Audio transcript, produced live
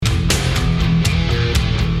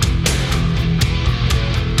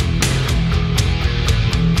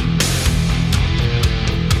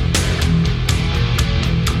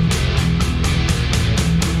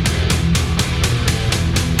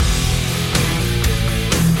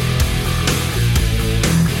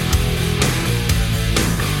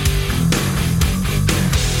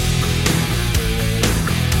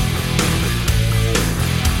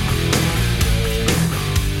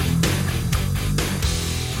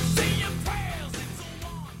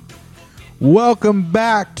Welcome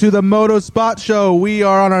back to the Moto Spot Show. We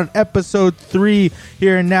are on episode 3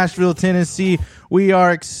 here in Nashville, Tennessee. We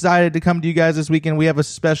are excited to come to you guys this weekend. We have a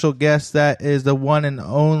special guest that is the one and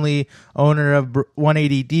only owner of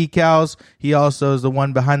 180 Decals. He also is the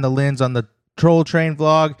one behind the lens on the Troll Train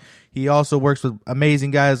vlog. He also works with amazing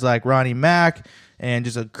guys like Ronnie Mack and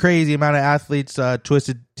just a crazy amount of athletes,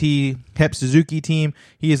 Twisted Tea, Hep Suzuki team.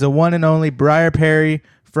 He is the one and only Briar Perry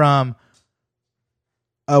from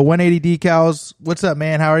 180 Decals. What's up,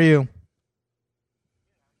 man? How are you?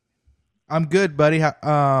 I'm good, buddy.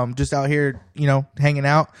 Just out here, hanging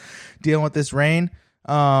out, dealing with this rain.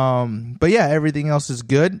 But yeah, everything else is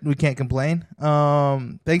good. We can't complain.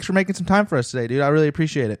 Thanks for making some time for us today, dude. I really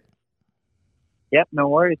appreciate it. Yep, no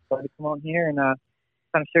worries. Glad to come on here and kind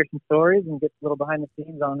of share some stories and get a little behind the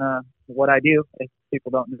scenes on what I do if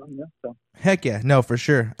people don't know. So heck yeah, no, for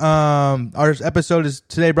sure. Our episode is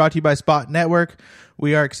today brought to you by Spot Network.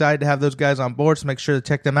 We are excited to have those guys on board, so make sure to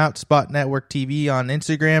check them out. Spot Network TV on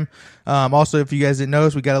Instagram. Also, if you guys didn't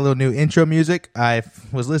notice, we got a little new intro music. I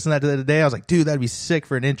was listening to that today. I was like, dude, that'd be sick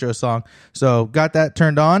for an intro song. So got that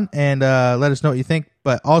turned on, and let us know what you think.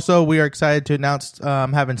 But also, we are excited to announce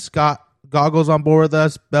having Scott Goggles on board with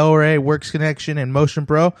us, Bel-Ray, Works Connection, and Motion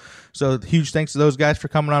Pro. So huge thanks to those guys for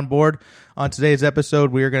coming on board. On today's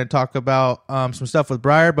episode, we are going to talk about some stuff with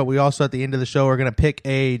Briar, but we also, at the end of the show, are going to pick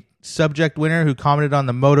a subject winner who commented on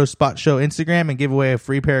the Moto Spot Show Instagram and give away a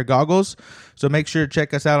free pair of goggles. So make sure to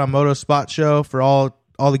check us out on Moto Spot Show for all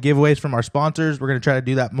the giveaways from our sponsors. We're going to try to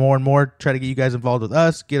do that more and more, try to get you guys involved with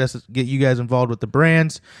us, get you guys involved with the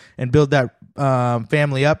brands, and build that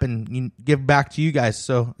family up and give back to you guys.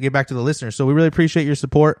 So give back to the listeners. So we really appreciate your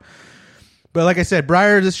support. But like I said,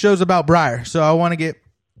 Briar, this show's about Briar. So I want to get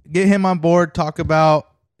him on board, talk about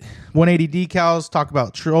 180 Decals, talk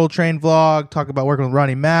about Troll Train vlog, talk about working with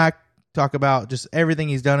Ronnie Mack, talk about just everything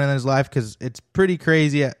he's done in his life, because it's pretty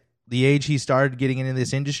crazy at the age he started getting into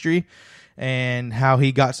this industry and how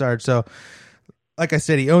he got started. So like I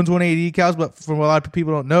said, he owns 180 Decals, but from what a lot of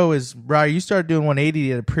people don't know is, Briar, you started doing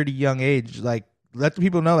 180 at a pretty young age. Like, let the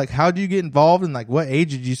people know, like, how did you get involved and like what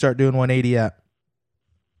age did you start doing 180 at?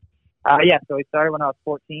 So we started when I was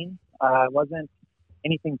 14. It wasn't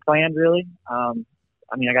anything planned really.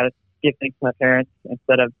 I got to give thanks to my parents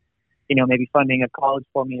instead of, maybe funding a college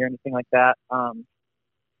for me or anything like that.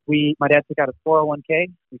 My dad took out a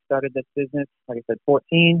 401k. We started this business, like I said,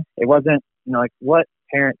 14. It wasn't, like what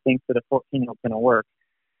parent thinks that a 14-year-old's going to work.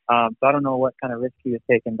 So I don't know what kind of risk he was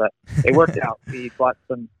taking, but it worked out. We bought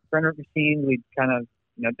some printer machines. We kind of,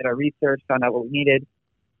 did our research, found out what we needed.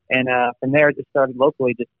 And from there, just started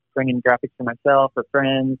locally, just bringing graphics for myself, for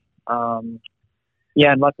friends.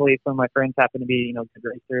 And luckily some of my friends happen to be, good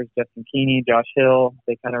racers, Justin Keeney, Josh Hill.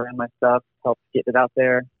 They kind of ran my stuff, helped get it out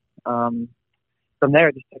there. From there,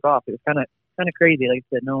 it just took off. It was kind of crazy. Like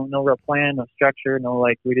I said, no real plan, no structure,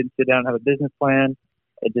 we didn't sit down and have a business plan.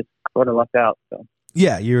 It just sort of lucked out. So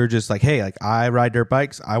yeah, you were just like, hey, like I ride dirt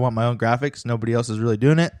bikes. I want my own graphics. Nobody else is really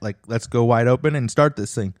doing it. Like, let's go wide open and start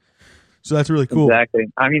this thing. So that's really cool. Exactly.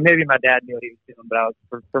 Maybe my dad knew what he was doing,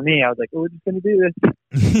 but for me, I was like, oh, we're just going to do this.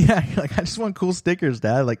 Yeah, like, I just want cool stickers,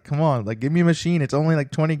 Dad. Like, come on, like, give me a machine. It's only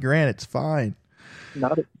like $20,000. It's fine.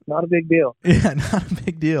 Not a big deal. Yeah, not a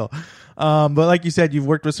big deal. But like you said, you've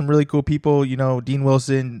worked with some really cool people. Dean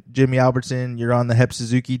Wilson, Jimmy Albertson. You're on the Hep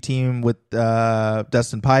Suzuki team with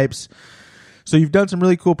Dustin Pipes. So you've done some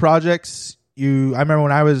really cool projects. I remember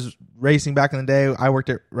when I was racing back in the day, I worked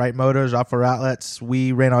at Wright Motors, off our outlets.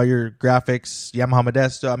 We ran all your graphics, Yamaha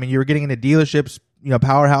Modesto. You were getting into dealerships,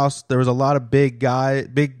 Powerhouse. There was a lot of big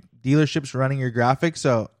dealerships running your graphics.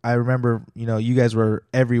 So I remember, you guys were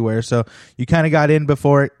everywhere. So you kind of got in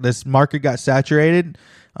before this market got saturated.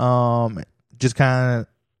 Just kind of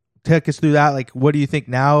take us through that. Like, what do you think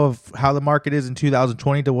now of how the market is in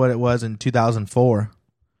 2020 to what it was in 2004?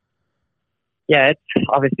 Yeah, it's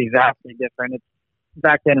obviously vastly different.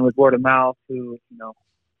 Back then it was word of mouth, who,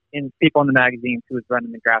 in people in the magazines who was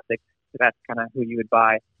running the graphics. So that's kind of who you would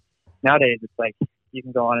buy. Nowadays, it's like you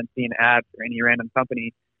can go on and see an ad for any random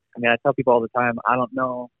company. I tell people all the time, I don't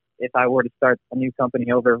know if I were to start a new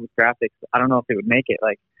company over with graphics, I don't know if it would make it.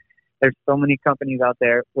 Like, there's so many companies out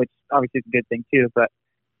there, which obviously is a good thing too, but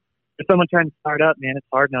for someone trying to start up, man, it's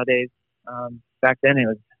hard nowadays. Back then it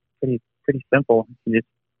was pretty simple. You just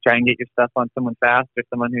try and get your stuff on someone fast or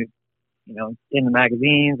someone who's, in the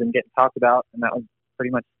magazines and getting talked about, and that was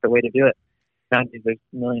pretty much the way to do it. Nowadays, there's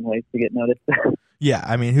a million ways to get noticed.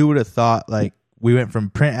 Yeah, who would have thought, like, we went from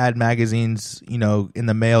print ad magazines, in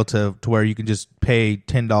the mail to where you can just pay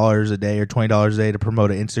 $10 a day or $20 a day to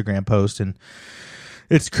promote an Instagram post. And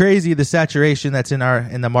It's crazy the saturation that's in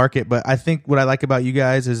the market, but I think what I like about you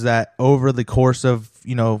guys is that over the course of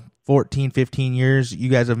 14, 15 years, you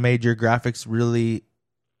guys have made your graphics really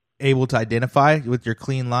able to identify with your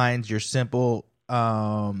clean lines, your simple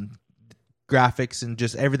graphics, and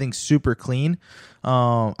just everything's super clean.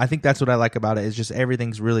 I think that's what I like about it, is just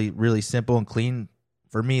everything's really, really simple and clean.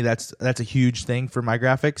 For me, that's a huge thing for my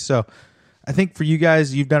graphics. So I think for you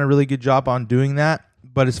guys, you've done a really good job on doing that.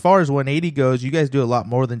 But as far as 180 goes, you guys do a lot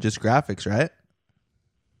more than just graphics, right?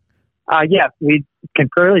 Yeah, we can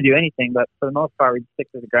really do anything, but for the most part, we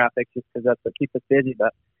stick to the graphics just because that's what keeps us busy.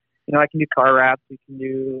 But I can do car wraps, we can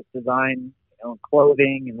do design,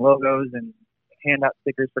 clothing and logos, and hand out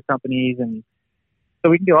stickers for companies, and so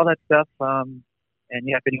we can do all that stuff. And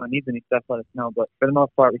yeah, if anyone needs any stuff, let us know. But for the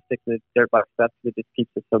most part, we stick to dirt bike stuff because it just keeps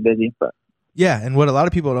us so busy. But yeah, and what a lot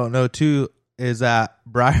of people don't know too is that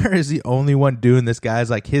Briar is the only one doing this,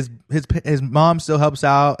 guys. Like his mom still helps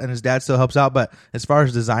out and his dad still helps out, but as far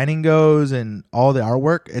as designing goes and all the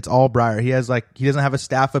artwork, it's all Briar. He doesn't have a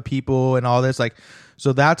staff of people and all this,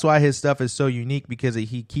 so that's why his stuff is so unique, because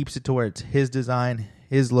he keeps it to where it's his design,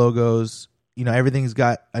 his logos, everything's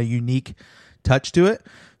got a unique touch to it.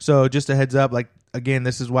 So just a heads up, again,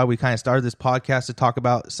 this is why we kind of started this podcast, to talk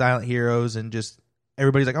about silent heroes, and just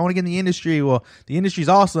everybody's like, I want to get in the industry. Well, the industry's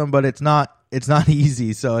awesome, but it's not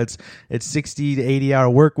easy. So it's 60 to 80 hour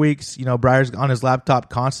work weeks. Briar's on his laptop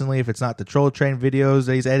constantly, if it's not the Troll Train videos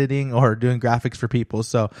that he's editing or doing graphics for people.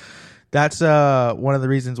 So that's one of the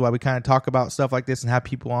reasons why we kind of talk about stuff like this and have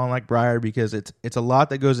people on like Briar, because it's a lot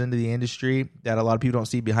that goes into the industry that a lot of people don't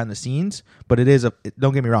see behind the scenes. But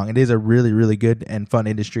don't get me wrong, it is a really, really good and fun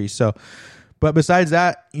industry. So, but besides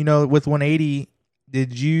that, with 180,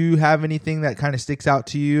 did you have anything that kind of sticks out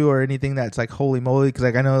to you, or anything that's like, holy moly? Because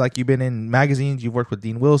I know you've been in magazines, you've worked with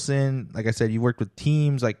Dean Wilson, like I said, you worked with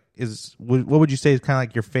teams. What would you say is kind of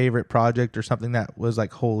like your favorite project, or something that was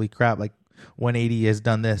like, holy crap, like 180 has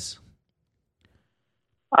done this?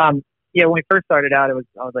 Yeah, when we first started out, I was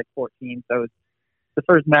like 14, so it was the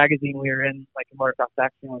first magazine we were in, like Motocross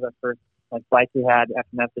Action was our first bike we had.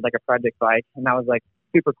 FMF did a project bike, and that was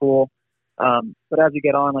super cool. But as you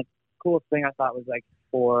get on, coolest thing I thought was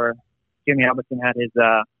for Jimmy Albertson had his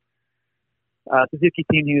Suzuki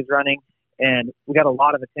team he was running, and we got a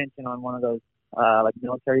lot of attention on one of those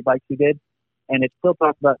military bikes we did, and it's still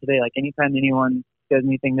talked about today. Anytime anyone does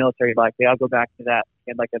anything military bike, they all go back to that.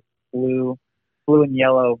 He had a blue and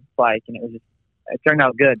yellow bike, and it turned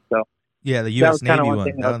out good. So yeah, the U.S. Navy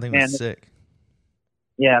one. That thing was sick.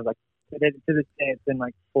 Yeah, to this day, it's been 4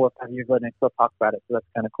 or 5 years later, and I still talk about it. So that's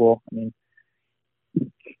kind of cool. I mean.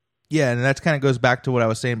 Yeah, and that kind of goes back to what I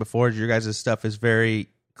was saying before. Your guys' stuff is very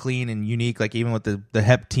clean and unique. Even with the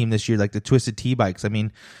HEP team this year, the Twisted T bikes. I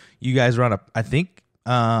mean, you guys were on I think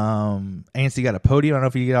Anstey got a podium. I don't know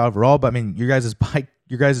if you get out overall, but I mean, your guys' bike,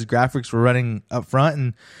 your guys' graphics were running up front,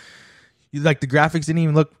 and the graphics didn't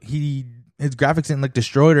even look. His graphics didn't look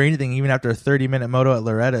destroyed or anything, even after a 30-minute moto at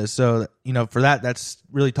Loretta. So, for that's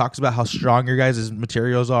really talks about how strong your guys'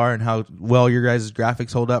 materials are and how well your guys'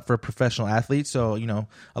 graphics hold up for professional athletes. So,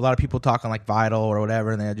 a lot of people talk on Vital or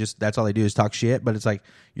whatever, and that's all they do is talk shit. But it's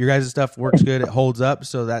your guys' stuff works good. It holds up.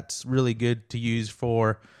 So that's really good to use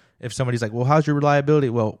for if somebody's like, well, how's your reliability?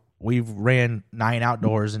 Well, we've ran 9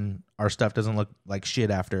 outdoors and our stuff doesn't look like shit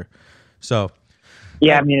after. So,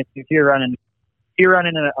 yeah, I mean, if you're running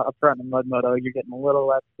up front in mud moto, you're getting a little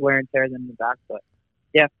less wear and tear than in the back. But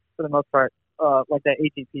yeah, for the most part, that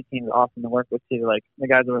ATP team is awesome to work with too. The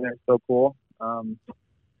guys over there are so cool.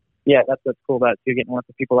 Yeah, that's what's cool about it too, getting to work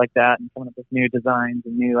with people like that and coming up with new designs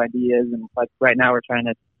and new ideas. And right now, we're trying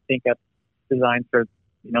to think up designs for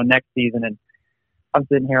next season. And I'm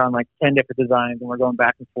sitting here on 10 different designs, and we're going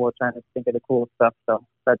back and forth trying to think of the cool stuff. So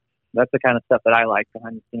that's the kind of stuff that I like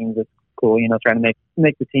behind the scenes. It's cool, trying to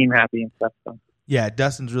make the team happy and stuff. So. Yeah,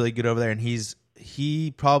 Dustin's really good over there, and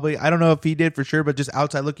he probably, I don't know if he did for sure, but just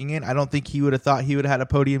outside looking in, I don't think he would have thought he would have had a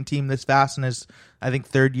podium team this fast in his, I think,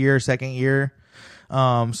 second year.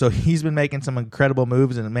 So he's been making some incredible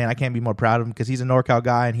moves, and man, I can't be more proud of him because he's a NorCal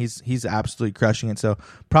guy, and he's absolutely crushing it. So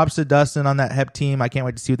props to Dustin on that HEP team. I can't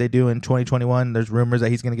wait to see what they do in 2021. There's rumors that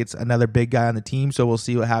he's going to get another big guy on the team, so we'll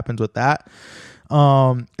see what happens with that.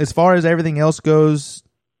 As far as everything else goes,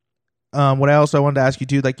 what I wanted to ask you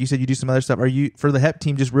too, like you said, you do some other stuff. Are you, for the HEP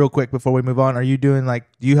team, just real quick before we move on, are you doing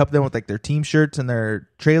do you help them with their team shirts and their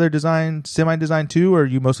trailer design, semi-design too, or are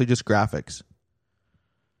you mostly just graphics?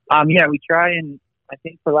 Yeah, we try, and I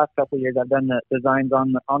think for the last couple of years, I've done the designs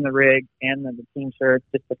on the rig and the team shirts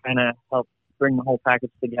just to kind of help bring the whole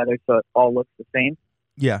package together so it all looks the same.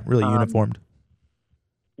 Yeah, really uniformed.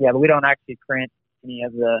 Yeah, but we don't actually print any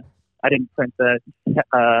of the I didn't print the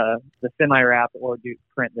semi wrap or do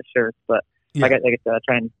print the shirts, but Yeah. like I said, I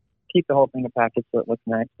try and keep the whole thing a package so it looks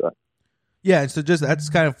nice. But Yeah, and so just that's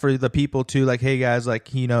kind of for the people too. Like, hey guys, like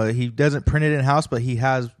he doesn't print it in house, but he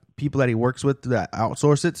has people that he works with that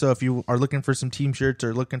outsource it. So if you are looking for some team shirts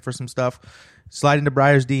or looking for some stuff, slide into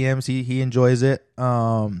Briar's DMs. He enjoys it.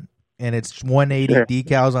 And it's 180 Sure.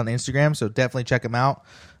 decals on Instagram, so definitely check them out.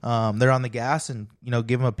 They're on the gas, and give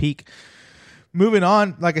them a peek. Moving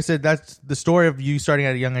on, like I said, that's the story of you starting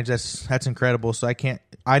at a young age. That's incredible. So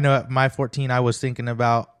I know at my 14, I was thinking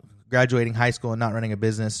about graduating high school and not running a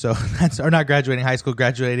business. So or not graduating high school,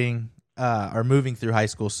 graduating or moving through high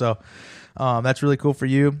school. So that's really cool for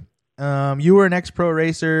you. You were an ex-pro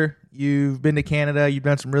racer. You've been to Canada. You've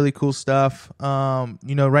done some really cool stuff.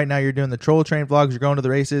 Right now you're doing the Troll Train vlogs. You're going to the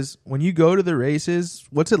races. When you go to the races,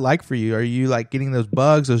 what's it like for you? Are you like getting those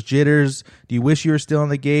bugs, those jitters? Do you wish you were still on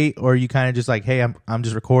the gate, or are you kind of just like, hey, I'm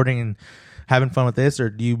just recording and having fun with this, or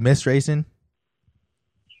do you miss racing?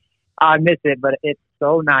 I miss it, but it's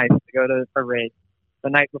so nice to go to a race the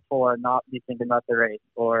night before, not be thinking about the race,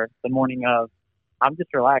 or the morning of. I'm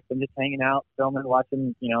just relaxed. I'm just hanging out, filming,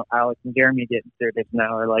 watching, Alex and Jeremy getting serious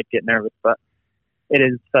now or like get nervous. But it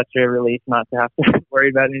is such a relief not to have to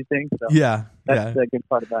worry about anything. So Yeah, that's the good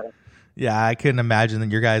part about it. Yeah, I couldn't imagine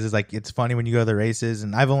that your guys is like, it's funny when you go to the races,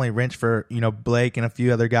 and I've only wrenched for, Blake and a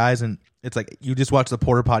few other guys, and it's like you just watch the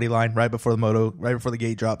porta potty line right before the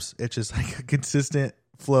gate drops. It's just like a consistent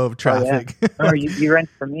flow of traffic. Oh, yeah. you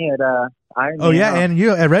wrenched for me at Iron. Oh yeah, and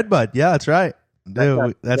you at Redbud. Yeah, that's right.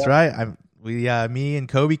 Dude, that's right. right. Me and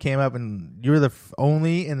Kobe came up, and you were the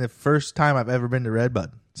only and the first time I've ever been to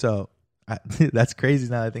Redbud. So that's crazy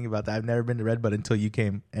now that I think about that. I've never been to Redbud until you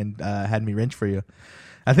came and had me wrench for you.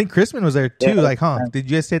 I think Chrisman was there too. Yeah, Did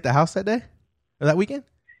you guys stay at the house that day or that weekend?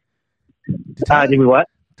 Did we what?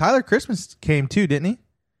 Tyler Christmas came too, didn't he?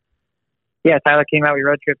 Yeah, Tyler came out. We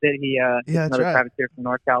road tripped it. He that's another right. privateer from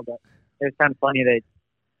NorCal, but it was kind of funny. They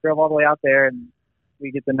drove all the way out there, and we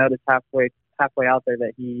get to notice halfway out there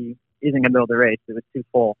that he isn't going to be able to race. It was too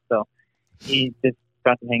full, so he just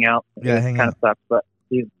got to hang out. Yeah, it kind of sucks, but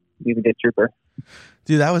he's a good trooper.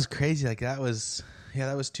 Dude, that was crazy. Like that was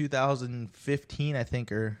 2015, I think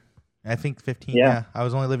 15. Yeah. I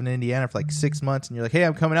was only living in Indiana for like 6 months, and you're like, hey,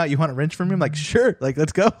 I'm coming out. You want to wrench for me? I'm like, sure. Like,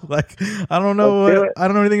 let's go. Like, I don't know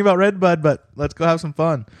anything about Redbud, but let's go have some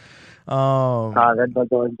fun.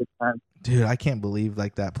 Redbud's always a good time. Dude, I can't believe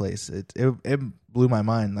like that place. It blew my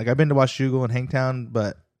mind. Like I've been to Washougal and Hangtown,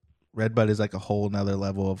 but Redbud is like a whole nother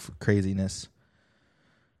level of craziness.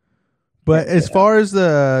 But as far as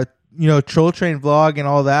the Troll Train vlog and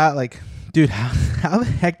all that, like, dude, how the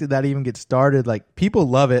heck did that even get started? Like, people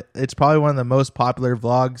love it. It's probably one of the most popular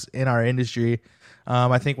vlogs in our industry.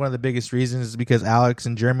 I think one of the biggest reasons is because Alex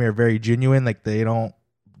and Jeremy are very genuine. Like, they don't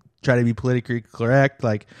try to be politically correct.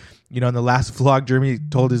 Like, in the last vlog, Jeremy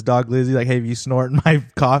told his dog Lizzie, like, hey, if you snort my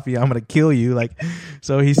coffee, I'm going to kill you. Like,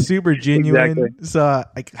 so he's super genuine. Exactly. So,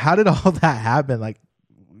 like, how did all that happen? Like,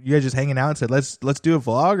 you guys just hanging out and said, let's do a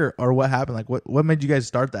vlog, or what happened? Like, what made you guys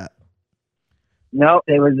start that? No,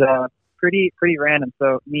 it was pretty random.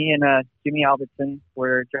 So me and Jimmy Albertson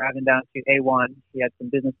were driving down to A1. He had some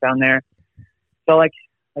business down there. So like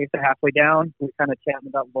I said, halfway down, we were kind of chatting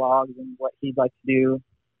about vlogs and what he'd like to do.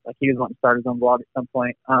 Like he was wanting to start his own vlog at some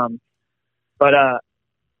point. But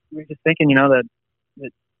we were just thinking,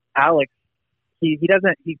 that Alex, he's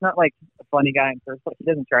not like a funny guy in person. He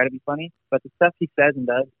doesn't try to be funny, but the stuff he says and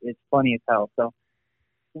does is funny as hell. So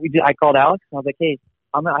I called Alex and I was like, hey,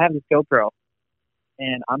 I have this GoPro,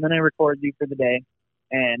 and I'm going to record you for the day.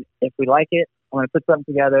 And if we like it, I'm going to put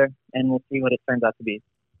something together and we'll see what it turns out to be.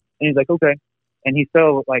 And he's like, okay. And he's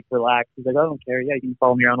so like relaxed. He's like, I don't care. Yeah, you can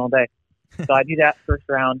follow me around all day. So I do that first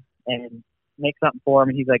round and make something for him.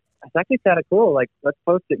 And he's like, that's actually kind of cool. Like, let's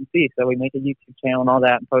post it and see. So we make a YouTube channel and all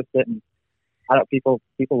that and post it. And I don't, people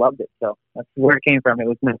loved it. So that's where it came from. It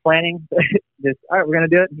was no planning. Just, all right, we're going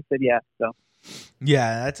to do it. And he said, yeah. So.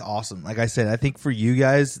 Yeah, that's awesome. Like I said, I think for you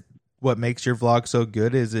guys, what makes your vlog so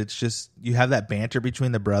good is it's just you have that banter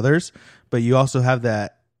between the brothers, but you also have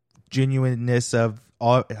that genuineness of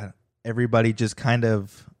everybody just kind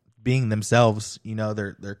of being themselves.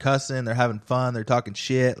 They're cussing, they're having fun, they're talking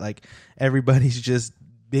shit. Like everybody's just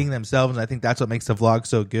being themselves, and I think that's what makes the vlog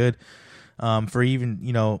so good. For even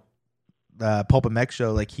the Pulp and Mech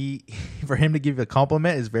show, like for him to give a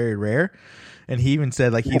compliment is very rare, and he even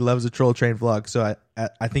said like he loves the Troll Train vlog. So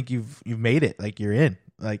I think you've made it. Like you're in.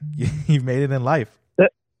 Like you've made it in life. Yeah,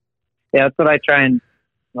 that's what I try and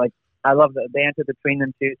like. I love the banter between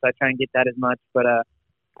them too, so I try and get that as much. But I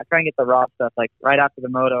try and get the raw stuff. Like right after the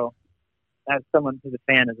moto, as someone who's a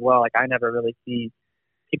fan as well, like I never really see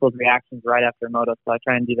people's reactions right after a moto. So I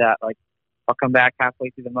try and do that. Like, I'll come back halfway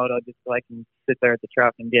through the moto just so I can sit there at the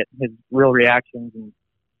truck and get his real reactions and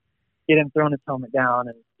get him throwing his helmet down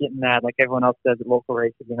and getting mad like everyone else does at local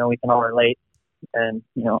races. You know, we can all relate. And,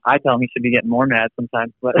 you know, I tell him he should be getting more mad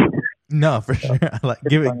sometimes, but no, for sure. Like,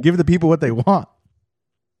 give the people what they want.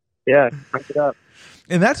 Yeah, crank it up.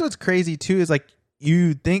 And that's what's crazy too, is like,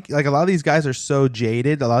 you think like a lot of these guys are so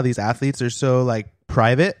jaded. A lot of these athletes are so like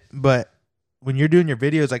private, but when you're doing your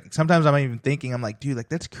videos, like sometimes I'm even thinking, I'm like, dude, like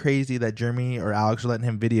that's crazy that Jeremy or Alex are letting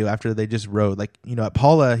him video after they just rode. Like, you know, at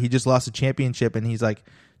Paula, he just lost a championship and he's like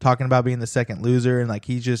talking about being the second loser, and like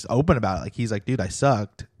he's just open about it. Like he's like, dude, I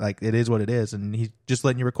sucked. Like it is what it is, and he's just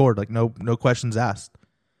letting you record. Like no questions asked.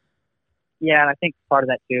 Yeah, and I think part of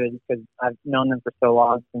that too is because I've known them for so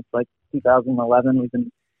long, since like 2011. We've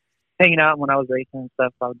been hanging out when I was racing and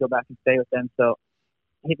stuff. So I would go back and stay with them. So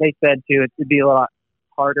they said too, it would be a lot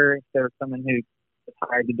harder if there was someone who was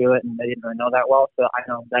hired to do it and they didn't really know that well. So I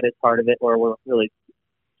know that is part of it, where we're really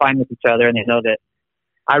fine with each other, and they know that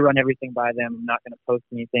I run everything by them. I'm not going to post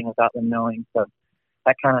anything without them knowing. So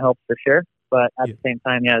that kind of helps for sure. But at the same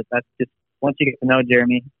time, yeah, that's just, once you get to know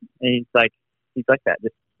Jeremy, he's like that.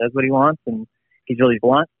 Just does what he wants, and he's really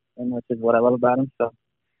blunt, and which is what I love about him. So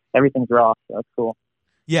everything's raw. So that's cool.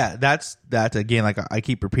 Yeah, that's again, like I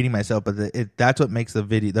keep repeating myself, but that's what makes the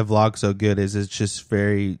vlog so good. Is it's just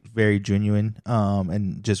very, very genuine,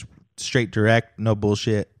 and just straight direct, no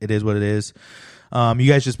bullshit. It is what it is. You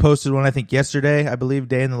guys just posted one, I think yesterday, I believe,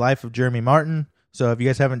 Day in the Life of Jeremy Martin. So if you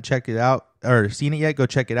guys haven't checked it out or seen it yet, go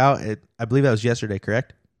check it out. I believe that was yesterday,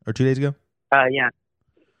 correct? Or 2 days ago? Yeah.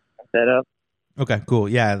 Set up. Okay, cool.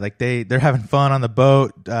 Yeah, like they're having fun on the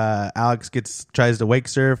boat. Alex tries to wake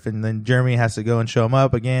surf, and then Jeremy has to go and show him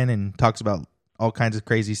up again and talks about all kinds of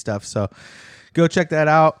crazy stuff. So go check that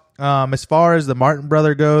out. As far as the Martin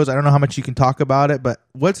brother goes, I don't know how much you can talk about it, but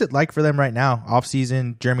what's it like for them right now? Off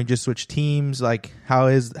season, Jeremy just switched teams. Like, how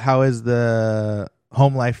is the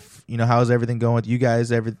home life? You know, how is everything going with you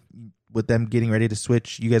guys? With them getting ready to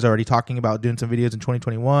switch, you guys already talking about doing some videos in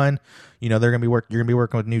 2021. You know, you're gonna be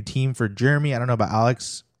working with a new team for Jeremy. I don't know about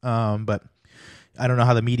Alex, but I don't know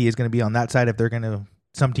how the media is going to be on that side. If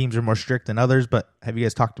some teams are more strict than others, but have you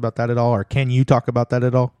guys talked about that at all, or can you talk about that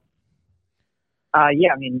at all?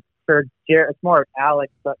 Yeah, I mean, for it's more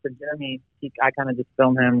Alex, but for Jeremy, I kind of just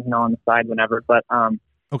film him, you know, on the side whenever. But okay.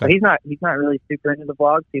 But he's not really super into the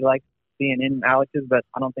vlogs. He likes being in Alex's, but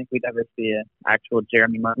I don't think we'd ever see an actual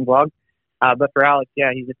Jeremy Martin vlog. But for Alex,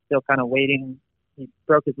 yeah, he's just still kind of waiting. He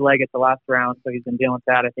broke his leg at the last round, so he's been dealing with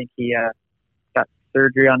that. I think he got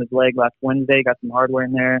surgery on his leg last Wednesday, got some hardware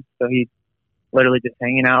in there. So he's literally just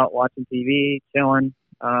hanging out, watching TV, chilling.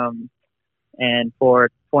 And for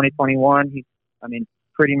 2021, he's,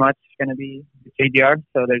 pretty much going to be JGR.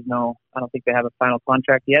 So I don't think they have a final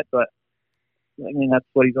contract yet, but that's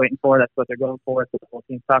what he's waiting for. That's what they're going for. That's what the whole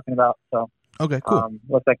team's talking about. So, okay, cool.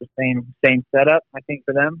 Looks like the same setup, I think,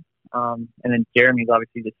 for them. And then Jeremy's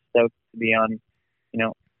obviously just stoked to be on,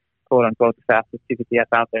 quote unquote, the fastest 250F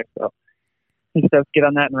out there. So he's stoked to get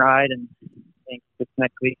on that and ride. And I think this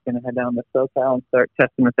next week going to head down to SoCal and start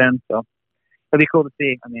testing with them. So it'll be cool to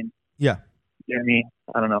see. Yeah, Jeremy,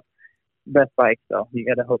 I don't know, best bike. So you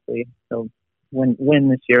got to hopefully he'll win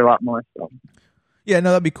this year a lot more. So yeah,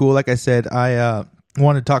 no, that'd be cool. Like I said, I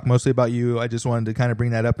wanted to talk mostly about you. I just wanted to kind of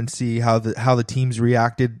bring that up and see how the teams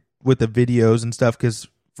reacted with the videos and stuff. Because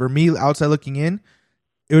for me, outside looking in,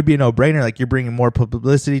 it would be a no-brainer. Like, you're bringing more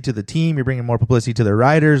publicity to the team, you're bringing more publicity to the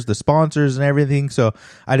riders, the sponsors, and everything. So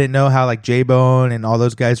I didn't know how like J-Bone and all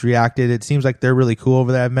those guys reacted. It seems like they're really cool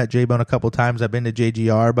over there. I've met J-Bone a couple times. I've been to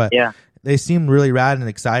JGR, but yeah, they seem really rad and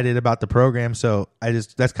excited about the program. So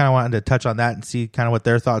that's kind of wanted to touch on that and see kind of what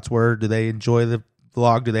their thoughts were. Do they enjoy the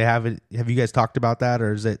vlog? Do they have it? Have you guys talked about that,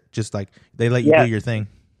 or is it just like they let you do your thing?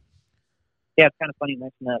 Yeah, it's kind of funny you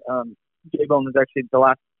mention that. J-Bone was actually the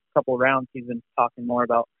last couple of rounds he's been talking more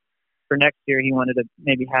about. For next year, he wanted to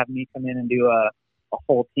maybe have me come in and do a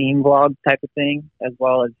whole team vlog type of thing, as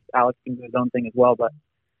well as Alex can do his own thing as well. But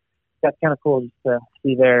that's kind of cool just to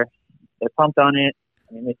see they're pumped on it.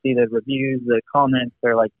 They see the reviews, the comments.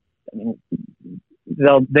 They're like,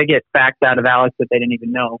 they get facts out of Alex that they didn't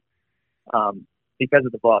even know because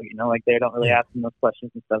of the vlog. Like they don't really ask them those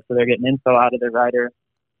questions and stuff. So they're getting info out of their rider,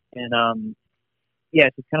 and yeah,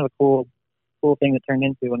 it's just kind of a cool thing that turned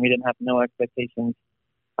into when we didn't have no expectations.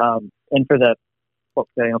 And for the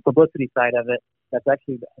publicity side of it, that's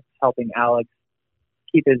actually helping Alex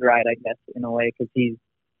keep his ride, I guess, in a way, because he's,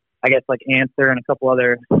 I guess, like Answer and a couple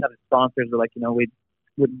other sponsors are like,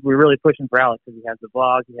 we're really pushing for Alex because he has the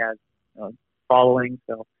vlog, he has following.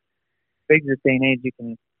 So, big this day and age, you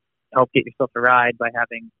can help get yourself a ride by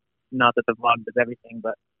having, not that the vlog does everything,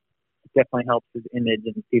 but it definitely helps his image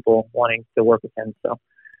and people wanting to work with him. So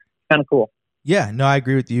kind of cool. Yeah, no, I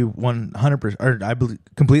agree with you 100%, or I believe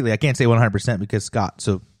completely. I can't say 100% because Scott,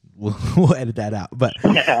 so we'll edit that out. But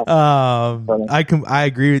I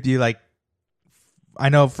agree with you. Like, I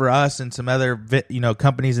know for us and some other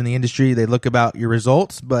companies in the industry, they look about your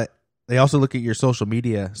results, but they also look at your social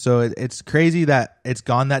media. So it's crazy that it's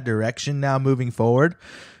gone that direction now moving forward.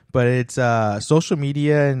 But it's social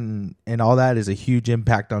media and all that is a huge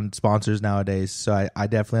impact on sponsors nowadays. So I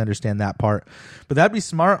definitely understand that part. But that'd be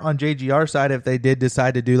smart on JGR side if they did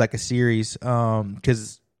decide to do like a series,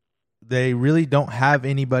 because they really don't have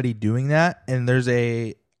anybody doing that. And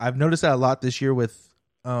I've noticed that a lot this year with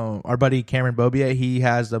our buddy Cameron Bobier. He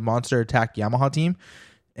has the Monster Attack Yamaha team,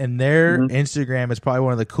 and their Instagram is probably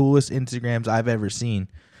one of the coolest Instagrams I've ever seen.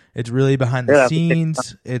 It's really behind the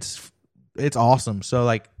scenes. It's awesome. So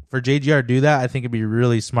like, for JGR to do that, I think it'd be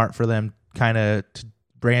really smart for them kind of to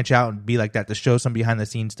branch out and be like that, to show some behind the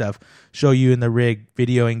scenes stuff, show you in the rig,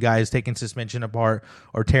 videoing guys taking suspension apart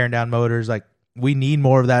or tearing down motors. Like, we need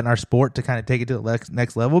more of that in our sport to kind of take it to the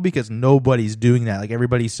next level, because nobody's doing that. Like,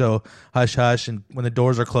 everybody's so hush hush, and when the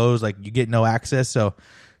doors are closed, like, you get no access. So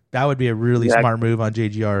that would be a really smart move on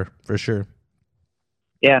JGR for sure.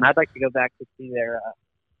 Yeah, and I'd like to go back to see their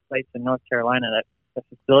place in North Carolina. The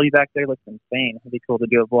facility back there looks insane. It'd be cool to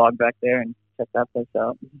do a vlog back there and check that place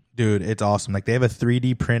out. Dude, it's awesome. Like, they have a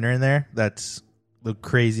 3D printer in there. That's the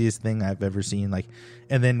craziest thing I've ever seen. Like,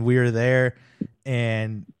 and then we were there,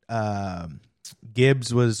 and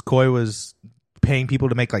Coy was paying people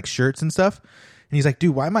to make like shirts and stuff. And he's like,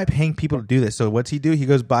 dude, why am I paying people to do this? So what's he do? He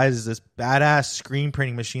goes buys this badass screen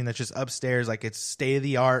printing machine that's just upstairs. Like, it's state of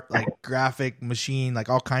the art, like graphic machine, like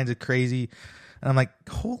all kinds of crazy. And I'm like,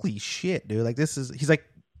 holy shit, dude. Like, he's like,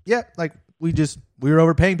 yeah, like we were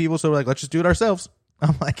overpaying people. So we're like, let's just do it ourselves.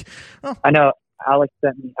 I'm like, oh. I know Alex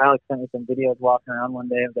sent me some videos walking around one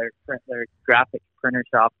day of their graphic printer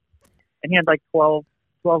shop. And he had like 12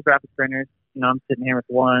 graphic printers. I'm sitting here with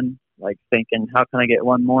one, like thinking, how can I get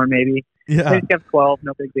one more maybe? Yeah. They just got 12.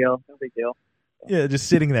 No big deal. Yeah. Just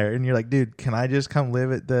sitting there. And you're like, dude, can I just come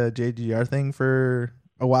live at the JGR thing for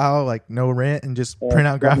a while? Like, no rent, and just print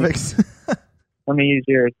out graphics. Let me use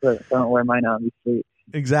yours, so don't wear mine out. Be sweet.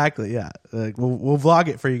 Exactly, yeah. Like, we'll vlog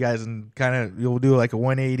it for you guys, and kind of you'll do like a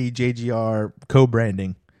 180 JGR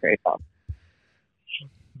co-branding. Great talk.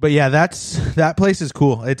 But yeah, that place is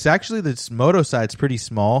cool. It's actually, this moto side's pretty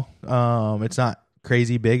small. It's not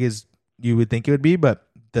crazy big as you would think it would be, but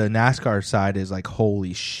the NASCAR side is like,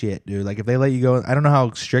 holy shit, dude. Like, if they let you go, I don't know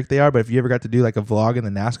how strict they are, but if you ever got to do like a vlog in the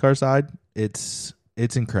NASCAR side, it's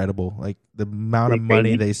incredible. Like, the amount of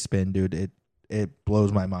money they spend, dude. It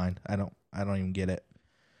blows my mind. I don't even get it.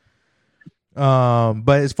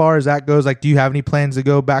 But as far as that goes, like, do you have any plans to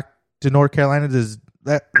go back to North Carolina?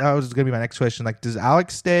 That was going to be my next question. Like, does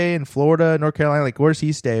Alex stay in Florida, North Carolina? Like, where does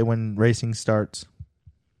he stay when racing starts?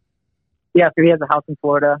 Yeah, so he has a house in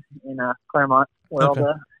Florida, in Claremont, where all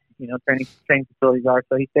the training facilities are.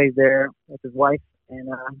 So he stays there with his wife and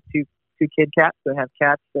two kid cats. So they have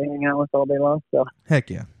cats they hang out with all day long. So heck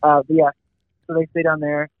yeah. But yeah, so they stay down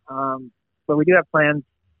there. But we do have plans.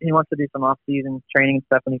 He wants to do some off-season training and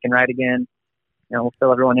stuff when he can ride again. We'll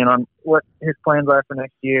fill everyone in on what his plans are for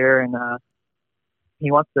next year. And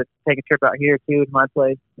he wants to take a trip out here, too, to my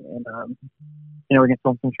place. And, we can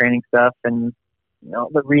film some training stuff and,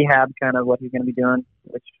 the rehab, kind of what he's going to be doing.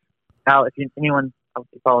 Which, if anyone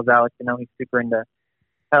obviously follows Alex, he's super into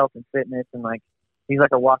health and fitness. And, like, he's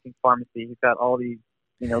like a walking pharmacy. He's got all these,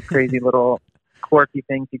 crazy little quirky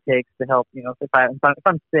things he takes to help. If I'm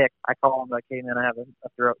sick, I call him like, hey man, I have a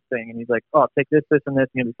throat thing, and he's like, oh, take this, and this, and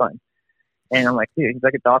you'll be fine. And I'm like, dude, he's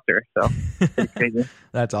like a doctor, so it's pretty crazy.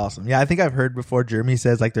 That's awesome. Yeah, I think I've heard before Jeremy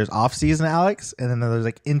says like there's off season Alex, and then there's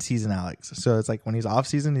like in season Alex. So it's like when he's off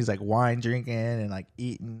season, he's like wine drinking and like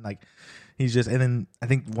eating, like he's just. And then I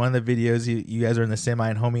think one of the videos you guys are in the semi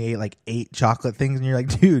and homie ate like 8 chocolate things, and you're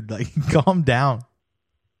like, dude, like calm down.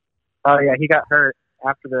 Oh yeah, he got hurt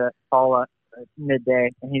after the fall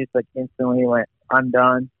midday, and he just like instantly went, I'm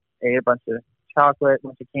done. Ate a bunch of chocolate, a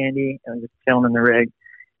bunch of candy, and just chilling in the rig.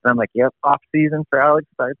 And I'm like, yep, off season for Alex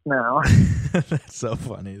starts now. That's so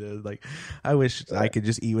funny, dude. Like, I wish I could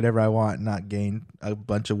just eat whatever I want and not gain a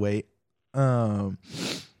bunch of weight. But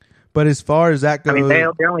as far as that goes, I mean, they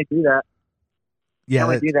only do that. Yeah,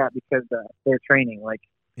 they only do that because they're training. Like,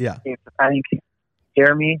 yeah, I think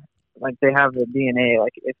Jeremy, like they have the DNA.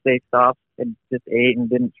 Like, if they stopped and just ate and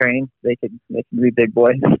didn't train, they could be big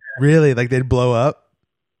boys. Really? Like they'd blow up?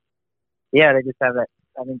 Yeah, they just have that.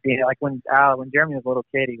 I mean, like when Jeremy was a little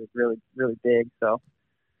kid, he was really, really big. So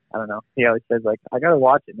I don't know. He always says like, I gotta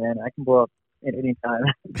watch it, man. I can blow up at any time.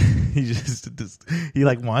 He just he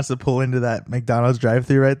like wants to pull into that McDonald's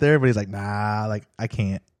drive-thru right there, but he's like, nah, like I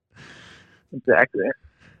can't. Exactly.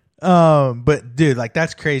 But dude, like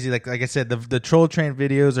that's crazy. Like I said, the Troll Train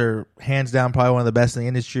videos are hands down probably one of the best in the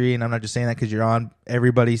industry, and I'm not just saying that because you're on.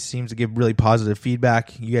 Everybody seems to give really positive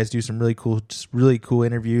feedback. You guys do some really cool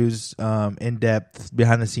interviews, in depth,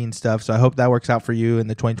 behind the scenes stuff. So I hope that works out for you in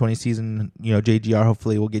the 2020 season. You know, JGR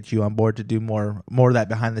hopefully will get you on board to do more of that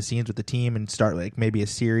behind the scenes with the team and start like maybe a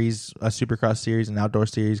series, a Supercross series, an outdoor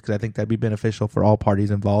series, because I think that'd be beneficial for all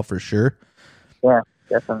parties involved for sure. Yeah,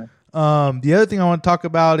 definitely. The other thing I want to talk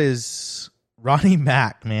about is Ronnie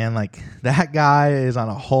Mack, man. Like that guy is on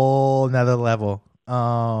a whole nother level.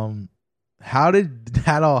 How did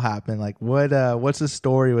that all happen? Like what's the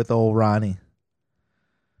story with old Ronnie?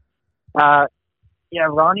 Yeah,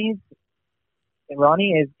 Ronnie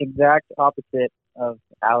is exact opposite of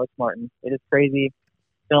Alex Martin. It is crazy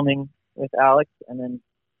filming with Alex and then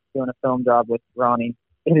doing a film job with Ronnie.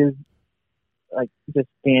 It is like just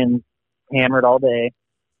being hammered all day.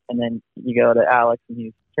 And then you go to Alex and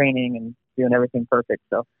he's training and doing everything perfect.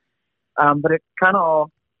 So, but it kind of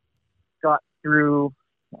all got through.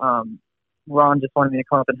 Ron just wanted me to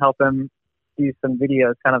come up and help him do some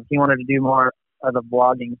videos. He wanted to do more of the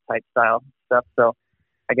vlogging type style stuff. So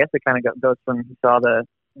I guess it kind of goes from, he saw the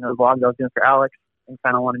vlogs I was doing for Alex and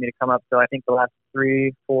kind of wanted me to come up. So I think the last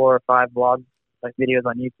 3, 4, or 5 vlogs, like videos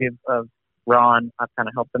on YouTube of Ron, I've kind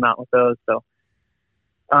of helped him out with those. So,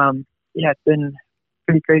 yeah, it's been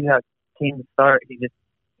pretty crazy how it came to start. He just,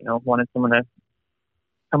 wanted someone to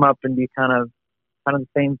come up and be kind of the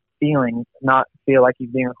same feeling, not feel like he's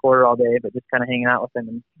being recorded all day, but just kind of hanging out with him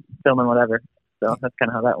and filming whatever. So that's kind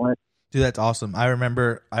of how that went. Dude, that's awesome. I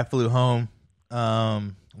remember I flew home,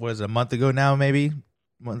 what is it, a month ago now, maybe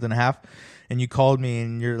month and a half, and you called me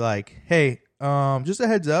and you're like, hey, just a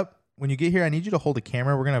heads up, when you get here, I need you to hold a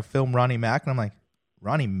camera. We're going to film Ronnie Mack. And I'm like,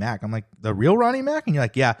 Ronnie Mack? I'm like, the real Ronnie Mack? And you're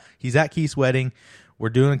like, yeah, he's at Keith's wedding. We're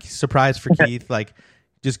doing a surprise for Keith. Like,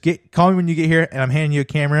 just call me when you get here, and I'm handing you a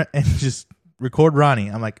camera and just record Ronnie.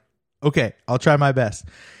 I'm like, okay, I'll try my best.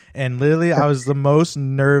 And literally, I was the most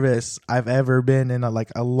nervous I've ever been in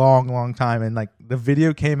a long, long time. And like the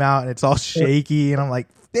video came out, and it's all shaky, and I'm like,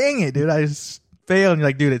 dang it, dude, I just failed. And you're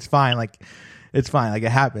like, dude, it's fine. Like, it's fine. Like,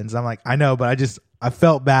 it happens. I'm like, I know, but I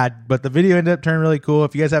felt bad, but the video ended up turning really cool.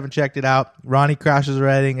 If you guys haven't checked it out, Ronnie crashes a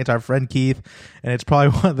wedding. It's our friend Keith, and it's probably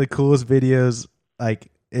one of the coolest videos.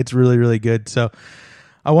 Like, it's really, really good. So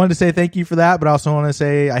I wanted to say thank you for that, but I also want to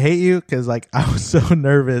say I hate you because like I was so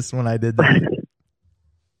nervous when I did that.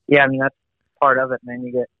 Yeah, I mean, that's part of it, man.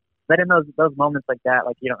 You get, but in those moments like that,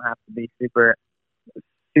 like you don't have to be super,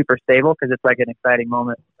 super stable because it's like an exciting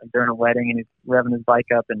moment like during a wedding and he's revving his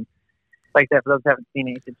bike up and like that. For those who haven't seen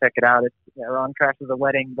it, you should check it out. It's Ron crashes a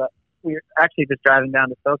wedding, but we were actually just driving down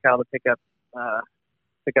to SoCal to pick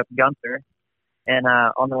up Gunther. And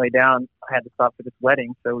on the way down, I had to stop for this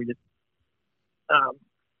wedding, so we just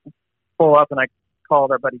pull up, and I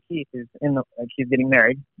called our buddy Keith, who's he's getting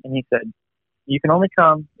married, and he said, "You can only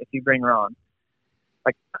come if you bring Ron."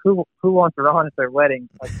 Like, who wants Ron at their wedding?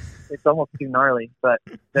 Like, it's almost too gnarly, but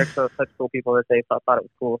they're such cool people that they thought it was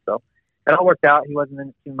cool. So it all worked out. He wasn't in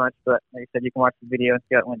it too much, but like I said, you can watch the video and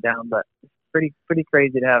see how it went down. But it's pretty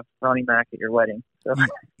crazy to have Ronnie Mack at your wedding. So.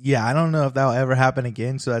 Yeah, I don't know if that'll ever happen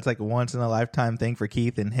again. So that's like a once in a lifetime thing for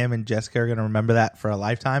Keith, and him and Jessica are going to remember that for a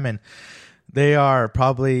lifetime. And they are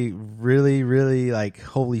probably really, really like,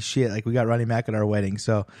 holy shit, like we got Ronnie Mack at our wedding.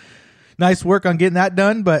 So nice work on getting that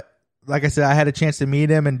done. But like I said, I had a chance to meet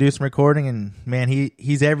him and do some recording, and man,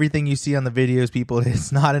 he's everything you see on the videos, people.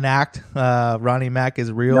 It's not an act. Ronnie Mack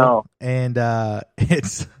is real. No. And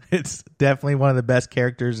it's definitely one of the best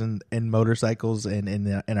characters in motorcycles and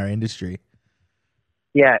in our industry.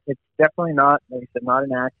 Yeah, it's definitely not, like you said, not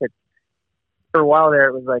an act. For a while there,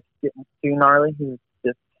 it was like getting too gnarly. He was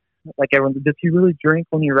just like, everyone, does he really drink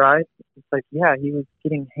when he rides? It's like, yeah, he was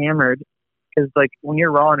getting hammered because like when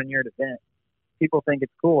you're Ron and you're at an event, people think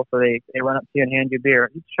it's cool, so they run up to you and hand you a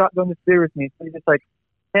beer. He shotgun this beer with me. So he's just like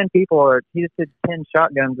 10 people, or he just did 10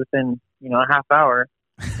 shotguns within a half hour.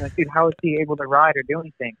 And like, dude, how is he able to ride or do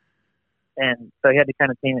anything? And so he had to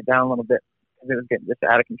kind of tame it down a little bit because it was getting just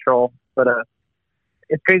out of control. But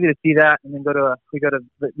it's crazy to see that, and then we go to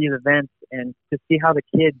these events and to see how the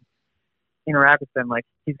kids interact with him. Like,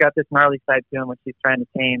 he's got this gnarly side to him, which he's trying to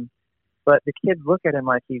tame, but the kids look at him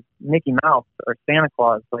like he's Mickey Mouse or Santa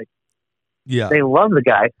Claus. Like, yeah, they love the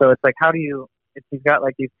guy. So it's like, he's got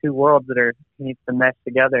like these two worlds that he needs to mesh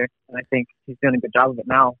together, and I think he's doing a good job of it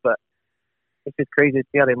now. But it's just crazy to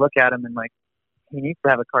see how they look at him, and like he needs to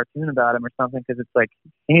have a cartoon about him or something, because it's like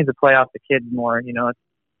he needs to play off the kids more.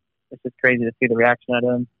 It's just crazy to see the reaction out of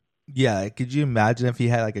him. Yeah, could you imagine if he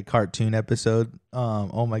had like a cartoon episode?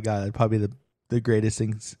 Oh my god, that'd probably be the greatest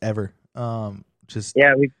things ever. We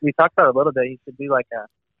talked about it a little bit. He should do like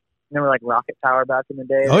remember like Rocket Power back in the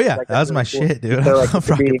day? Oh yeah, like that was my shit, dude. So, I like, love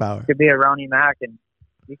Rocket Power. Could be a Ronnie Mack, and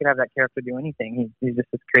you could have that character do anything. He's just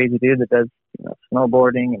this crazy dude that does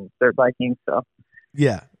snowboarding and dirt biking. So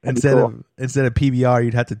yeah, instead of PBR,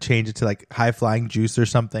 you'd have to change it to like High Flying Juice or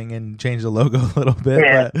something and change the logo a little bit.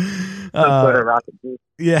 Yeah, but, Rocket Juice.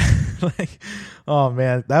 Yeah, like, oh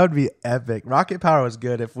man, that would be epic. Rocket Power was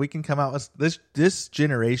good. If we can come out with this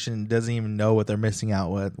generation doesn't even know what they're missing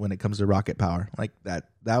out with when it comes to Rocket Power. Like that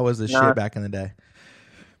was the shit back in the day.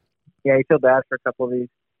 Yeah, you feel bad for a couple of these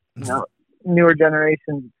newer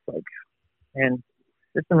generations. Like, and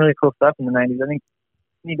there's some really cool stuff in the '90s. I think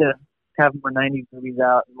we need to have more '90s movies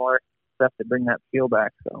out and more stuff to bring that feel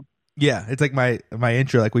back. So. Yeah, it's like my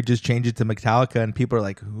intro. Like we just changed it to Metallica, and people are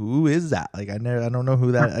like, "Who is that?" Like I don't know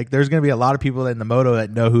who that. Like there's gonna be a lot of people in the moto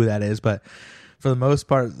that know who that is, but for the most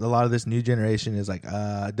part, a lot of this new generation is like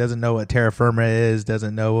doesn't know what Terra Firma is,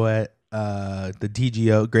 doesn't know what the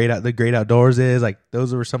TGO the Great Outdoors is. Like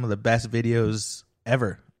those were some of the best videos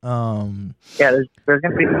ever. Yeah, there's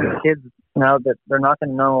gonna be some kids now that they're not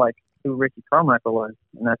gonna know like who Ricky Carmichael was,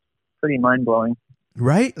 and that's pretty mind blowing.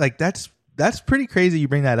 Right? Like that's pretty crazy you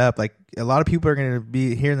bring that up. Like a lot of people are going to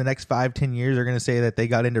be here in the next 5-10 years are going to say that they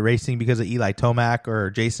got into racing because of Eli Tomac or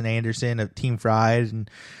Jason Anderson of Team Fried. And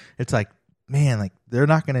it's like, man, like they're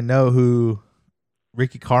not going to know who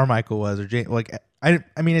Ricky Carmichael was or I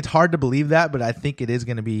mean, it's hard to believe that, but I think it is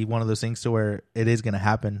going to be one of those things to where it is going to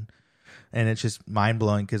happen. And it's just mind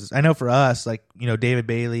blowing because I know for us, like, David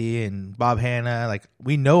Bailey and Bob Hanna, like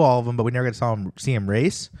we know all of them, but we never got to see them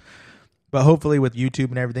race. But hopefully with YouTube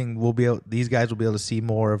and everything, these guys will be able to see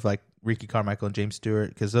more of like Ricky Carmichael and James Stewart,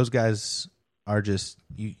 because those guys are just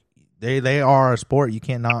they are a sport. You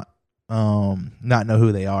can't not know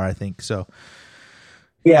who they are, I think. So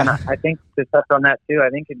yeah, and I think to touch on that too,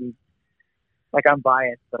 I think it'd be like, I'm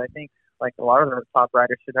biased, but I think like a lot of the top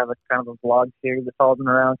riders should have a kind of a vlog series that follows them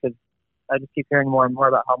around, because I just keep hearing more and more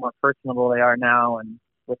about how more personable they are now, and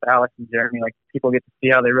with Alex and Jeremy, like people get to see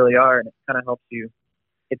how they really are, and it kind of helps you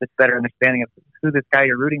get this better understanding of who this guy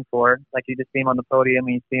you're rooting for. Like you just see him on the podium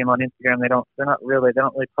and you see him on Instagram. They don't really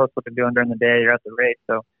post what they're doing during the day or at the race.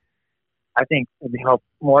 So I think it would help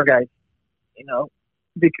more guys,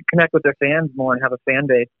 they could connect with their fans more and have a fan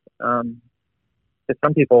base. Because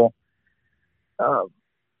some people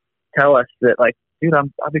tell us that like, dude,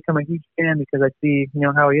 I've become a huge fan because I see,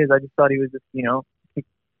 how he is. I just thought he was just,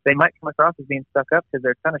 they might come across as being stuck up because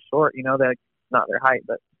they're kind of short, they're not their height,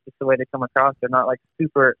 but just the way they come across, they're not like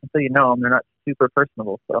super, until you know them, they're not super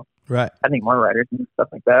personable. So right, I think more riders and stuff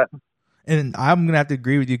like that. And I'm going to have to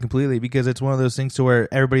agree with you completely, because it's one of those things to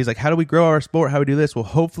where everybody's like, how do we grow our sport? How do we do this? Well,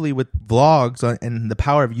 hopefully with vlogs and the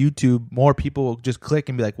power of YouTube, more people will just click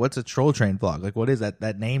and be like, what's a Troll Train vlog? Like, what is that?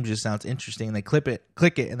 That name just sounds interesting. And they click it,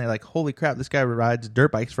 and they're like, holy crap, this guy rides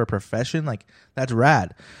dirt bikes for a profession. Like, that's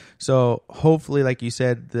rad. So hopefully, like you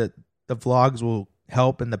said, that the vlogs will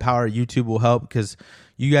help and the power of YouTube will help, because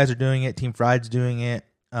you guys are doing it. Team Fried's doing it.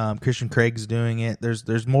 Christian Craig's doing it.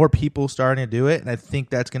 There's more people starting to do it, and I think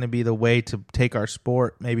that's going to be the way to take our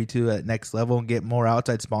sport maybe to that next level and get more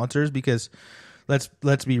outside sponsors, because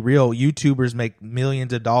let's be real, YouTubers make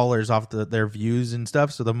millions of dollars off their views and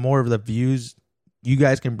stuff. So the more of the views you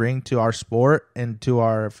guys can bring to our sport and to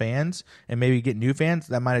our fans and maybe get new fans,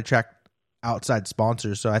 that might attract outside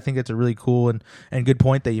sponsors. So I think it's a really cool and good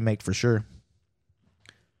point that you make, for sure.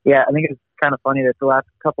 Yeah, I think it's kind of funny that the last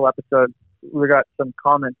couple episodes we got some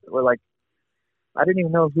comments that were like, I didn't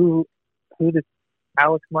even know who this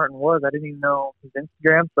Alex Martin was. I didn't even know his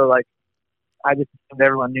Instagram. So like, I just assumed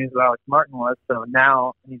everyone knew who Alex Martin was. So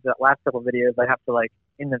now in these last couple of videos, I have to like,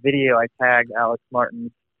 in the video, I tag Alex Martin's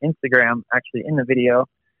Instagram actually in the video,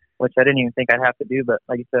 which I didn't even think I'd have to do. But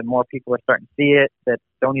like you said, more people are starting to see it that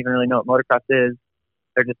don't even really know what motocross is.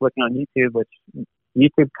 They're just looking on YouTube, which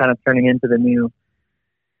YouTube kind of turning into the new,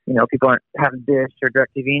 people aren't having Dish or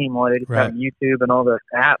DirecTV anymore. They just have YouTube and all the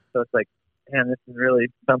apps. So it's like, man, this is really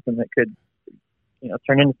something that could,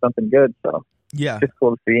 turn into something good. So yeah, it's just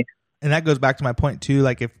cool to see. And that goes back to my point too.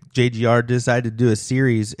 Like if JGR decided to do a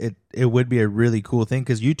series, it would be a really cool thing,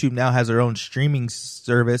 because YouTube now has their own streaming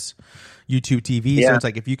service, YouTube TV. Yeah. So it's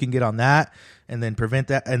like, if you can get on that and then present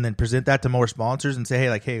that to more sponsors and say,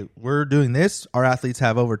 hey, we're doing this. Our athletes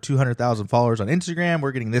have over 200,000 followers on Instagram.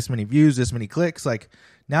 We're getting this many views, this many clicks. Like,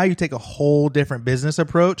 now you take a whole different business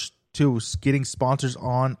approach to getting sponsors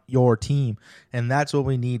on your team. And that's what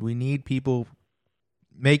we need. We need people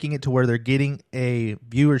making it to where they're getting a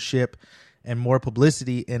viewership and more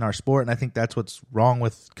publicity in our sport. And I think that's what's wrong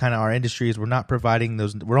with kind of our industry is we're not providing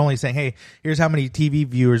those. We're only saying, hey, here's how many TV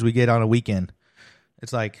viewers we get on a weekend.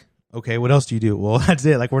 It's like, okay, what else do you do? Well, that's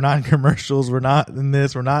it. Like, we're not in commercials. We're not in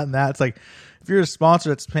this. We're not in that. It's like, if you're a sponsor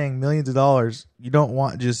that's paying millions of dollars, you don't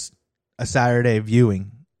want just a Saturday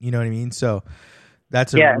viewing. You know what I mean? So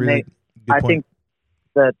that's a really good point. I think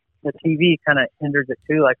that the TV kind of hinders it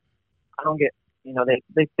too. Like, I don't get,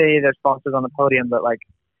 they say they're sponsors on the podium, but like,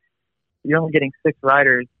 you're only getting 6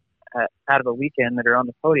 riders out of a weekend that are on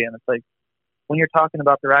the podium. It's like, when you're talking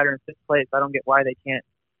about the rider in 6th place, I don't get why they can't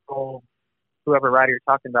pull whoever rider you're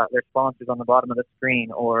talking about, their sponsors on the bottom of the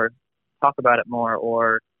screen, or talk about it more,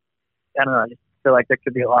 or I don't know. I just feel like there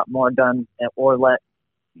could be a lot more done, or let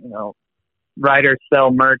riders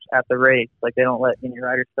sell merch at the race. Like, they don't let any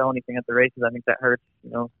riders sell anything at the races. I think that hurts.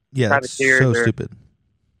 Yeah, that's so stupid.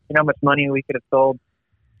 You know how much money we could have sold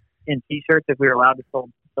in T-shirts if we were allowed to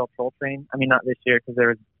sell Troll Train? I mean, not this year because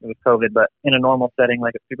it was COVID, but in a normal setting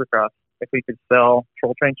like a Supercross, if we could sell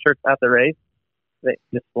Troll Train shirts at the race, they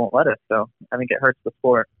just won't let us. So I think it hurts the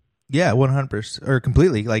sport. Yeah, 100% or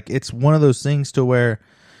completely. Like, it's one of those things to where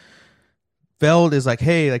Feld is like,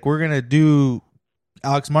 hey, like, we're gonna do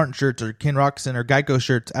Alex Martin shirts or Ken Roxon or Geico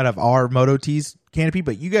shirts out of our Moto Tees canopy,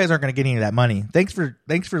 but you guys aren't gonna get any of that money. Thanks for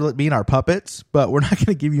being our puppets, but we're not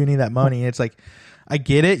gonna give you any of that money. And it's like, I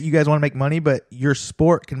get it, you guys want to make money, but your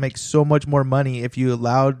sport can make so much more money if you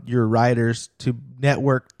allowed your riders to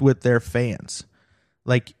network with their fans.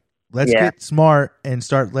 Like, let's get smart and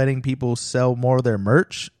start letting people sell more of their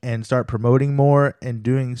merch and start promoting more and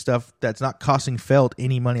doing stuff that's not costing Feld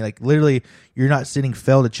any money. Like, literally, you're not sending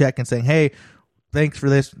Feld a check and saying, hey, thanks for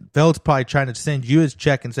this. Feld's probably trying to send you his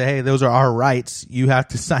check and say, hey, those are our rights. You have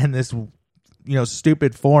to sign this,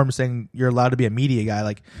 stupid form saying you're allowed to be a media guy.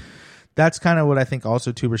 Like, that's kind of what I think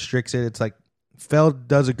also too restricts it. It's like Feld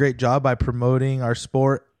does a great job by promoting our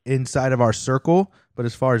sport inside of our circle, but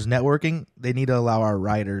as far as networking, they need to allow our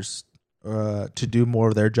riders to do more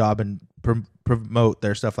of their job and promote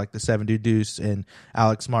their stuff, like the 7 Dude Deuce and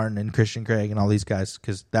Alex Martin and Christian Craig and all these guys,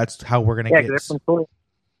 because that's how we're gonna get. There's some cool.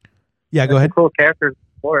 Yeah, go ahead. Some cool characters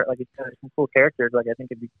for it, like you said, some cool characters. Like, I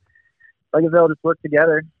think it'd be like if they'll just work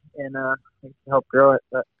together and help grow it.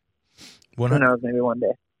 But who knows? Maybe one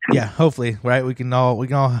day. Yeah, hopefully, right? We can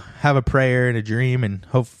all have a prayer and a dream, and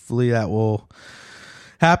hopefully that will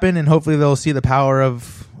happen. And hopefully they'll see the power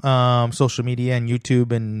of social media and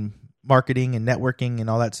YouTube and marketing and networking and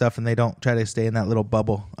all that stuff, and they don't try to stay in that little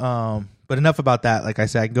bubble. But enough about that. Like I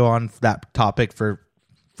said, I can go on that topic for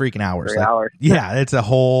freaking hours. 3 hours. Yeah, it's a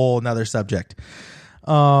whole nother subject.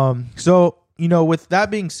 So, with that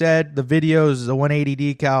being said, the videos, the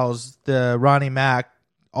 180 decals, the Ronnie Mac,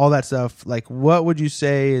 all that stuff, like, what would you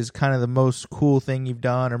say is kind of the most cool thing you've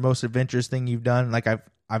done or most adventurous thing you've done? Like, I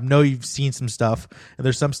know you've seen some stuff, and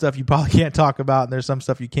there's some stuff you probably can't talk about, and there's some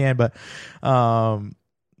stuff you can, but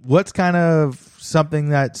what's kind of something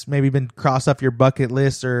that's maybe been crossed off your bucket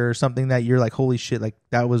list, or something that you're like, holy shit, like,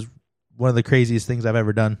 that was one of the craziest things I've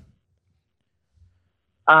ever done?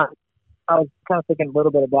 I was kind of thinking a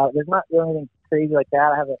little bit about it. There's not really anything crazy like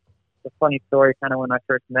that. I have a funny story kind of when I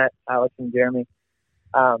first met Alex and Jeremy.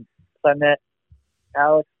 So I met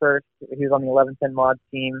Alex first. He was on the 1110 mod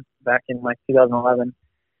team back in like 2011.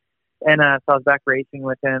 And so I was back racing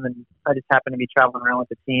with him, and I just happened to be traveling around with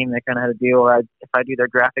the team. They kind of had a deal where if I do their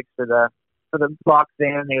graphics for the box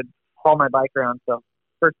van, they would haul my bike around. So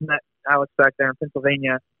first met Alex back there in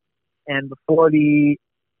Pennsylvania, and before the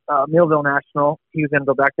Millville National, he was going to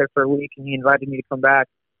go back there for a week, and he invited me to come back.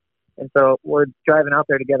 And so we're driving out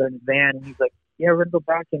there together in his van, and he's like, yeah, we're going to go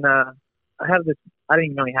back, and I have this, I didn't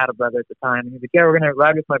even know he had a brother at the time. And he's like, yeah, we're going to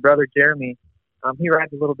ride with my brother, Jeremy. He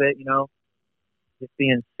rides a little bit, just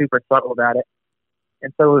being super subtle about it.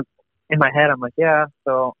 And so in my head, I'm like, yeah,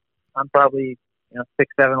 so I'm probably,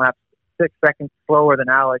 6 seconds slower than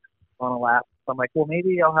Alex on a lap. So I'm like, well,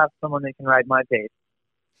 maybe I'll have someone that can ride my pace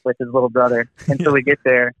with his little brother. And so we get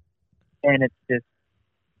there, and it's just,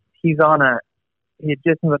 he had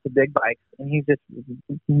just moved up to big bikes, and he's just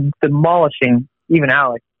demolishing even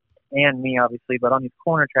Alex and me, obviously, but on these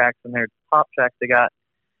corner tracks and their top tracks they got.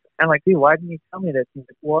 I'm like, dude, why didn't you tell me this? He's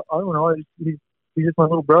like, well, I don't know. He's just my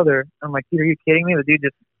little brother. I'm like, dude, are you kidding me? The dude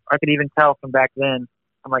I could even tell from back then.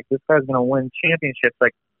 I'm like, this guy's going to win championships.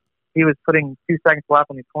 Like, he was putting 2 seconds lap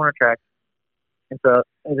on these corner tracks. And so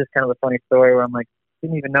it was just kind of a funny story where I'm like,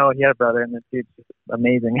 didn't even know he had a brother, and this dude's just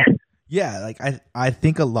amazing. Yeah, like I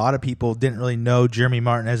think a lot of people didn't really know Jeremy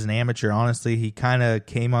Martin as an amateur. Honestly, he kind of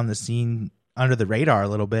came on the scene under the radar a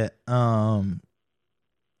little bit. And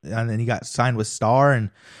then he got signed with Star, and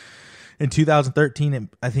in 2013,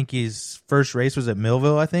 I think his first race was at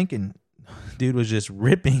Millville, I think, and dude was just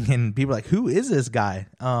ripping, and people were like, who is this guy?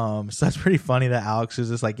 So that's pretty funny that Alex is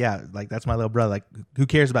just like, yeah, like that's my little brother. Like, who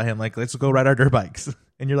cares about him? Like, let's go ride our dirt bikes.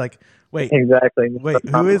 And you're like, wait, exactly. Wait,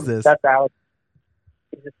 who is this? That's Alex.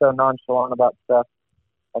 He's just so nonchalant about stuff.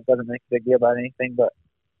 That doesn't make a big deal about anything, but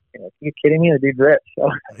are you kidding me? The dude's rich. So.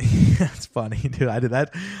 That's funny, dude. I did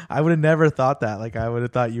that. I would have never thought that. Like, I would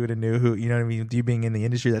have thought you would have knew who. You know what I mean? You being in the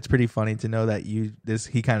industry, that's pretty funny to know that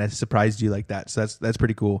he kind of surprised you like that. So that's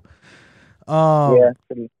pretty cool. Yeah.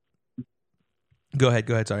 Pretty. Go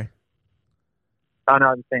ahead. Sorry. Oh no, I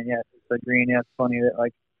was just saying. Yeah, it's so green. Yeah, it's funny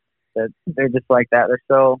that that they're just like that. They're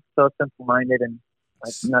so simple minded and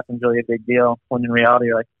like nothing's really a big deal. When in reality,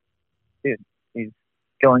 you're like, dude, he's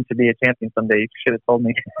going to be a champion someday. You should have told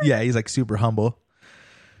me. Yeah, he's like super humble.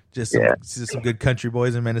 Just some good country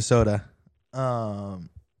boys in Minnesota.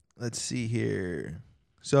 Let's see here.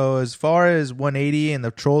 So as far as 180 and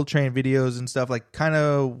the Troll Train videos and stuff, like kind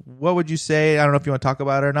of what would you say? I don't know if you want to talk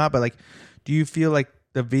about it or not, but like, do you feel like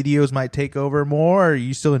the videos might take over more? Or are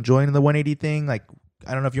you still enjoying the 180 thing? Like,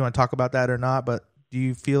 I don't know if you want to talk about that or not, but do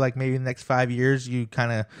you feel like maybe in the next 5 years you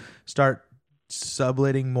kind of start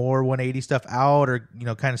subletting more 180 stuff out, or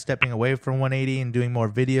kind of stepping away from 180 and doing more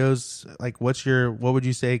videos? Like, what would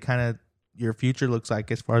you say kind of your future looks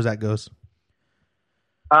like as far as that goes?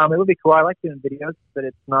 It would be cool. I like doing videos, but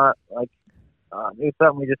it's not like it was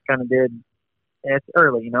something we just kind of did, and it's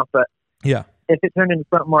early, but yeah, if it turned into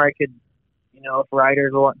something where I could, if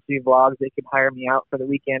riders want to do vlogs, they could hire me out for the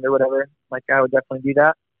weekend or whatever, like I would definitely do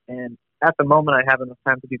that. And at the moment I have enough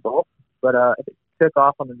time to do both, but if it took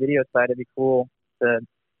off on the video side, it'd be cool to,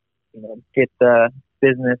 get the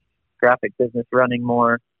graphic business running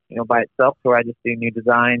more, by itself, where I just do new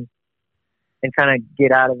designs and kind of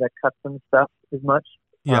get out of the custom stuff as much.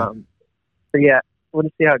 Yeah. So yeah, we'll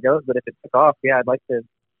just see how it goes. But if it took off, yeah, I'd like to.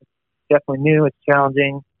 It's definitely new. It's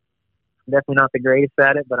challenging. I'm definitely not the greatest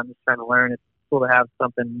at it, but I'm just trying to learn. It's cool to have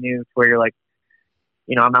something new to where you're like,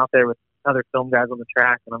 I'm out there with other film guys on the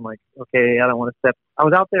track, and I'm like, okay, I don't want to step. I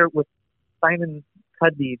was out there with Simon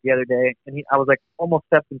Cudby the other day, and I was like almost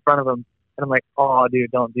stepped in front of him, and I'm like, oh,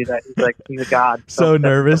 dude, don't do that. He's like, he's a god. So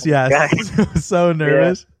nervous, yeah, so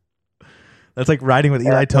nervous. Yeah. That's like riding with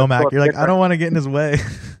Eli Tomac. You're like, I don't want to get in his way.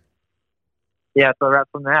 Yeah, so right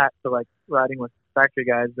from that to like riding with factory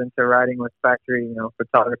guys, then to riding with factory,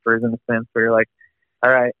 photographers in a sense where you're like,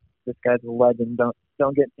 all right, this guy's a legend.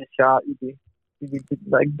 Don't get in his shot. You'd be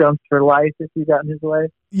like dumped for life if you got in his way.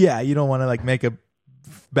 Yeah, you don't want to like make a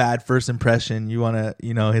bad first impression. You want to,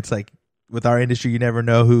 it's like with our industry, you never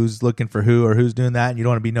know who's looking for who or who's doing that, and you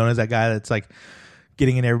don't want to be known as that guy that's like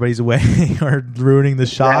getting in everybody's way or ruining the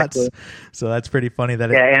shots. So that's pretty funny that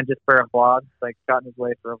and just for a vlog, like got in his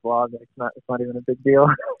way for a vlog, like it's not even a big deal.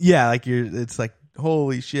 Yeah, like it's like,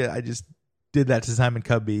 holy shit, I just did that to Simon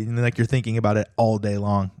Cudby, and then like you're thinking about it all day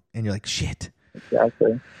long, and you're like, shit.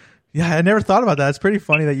 Exactly. Yeah, I never thought about that. It's pretty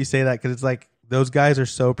funny that you say that, because it's like those guys are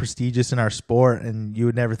so prestigious in our sport, and you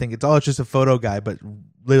would never think it's just a photo guy, but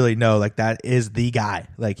literally no, like that is the guy.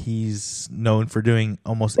 Like he's known for doing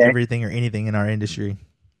almost everything or anything in our industry.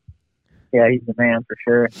 Yeah, he's the man for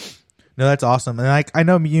sure. No, that's awesome. And like, I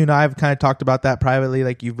know you and I have kind of talked about that privately.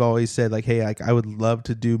 Like you've always said like, hey, like I would love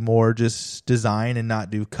to do more just design and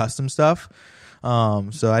not do custom stuff.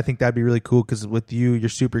 So I think that'd be really cool, because with you, you're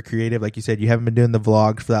super creative. Like you said, you haven't been doing the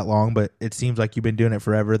vlogs for that long, but it seems like you've been doing it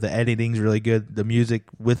forever. The editing's really good. The music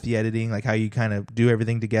with the editing, like how you kind of do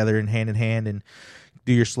everything together and hand in hand, and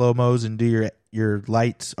do your slow-mos and do your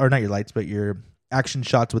lights, or not your lights, but your action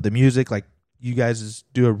shots with the music. Like you guys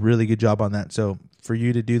do a really good job on that. So for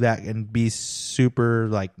you to do that and be super,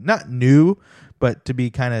 like, not new, but to be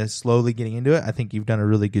kind of slowly getting into it, I think you've done a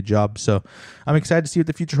really good job. So I'm excited to see what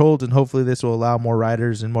the future holds, and hopefully this will allow more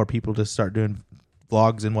riders and more people to start doing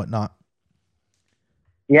vlogs and whatnot.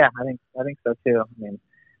 Yeah, I think so too. I mean,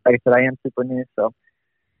 like I said, I am super new, so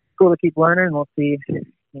it's cool to keep learning, and we'll see.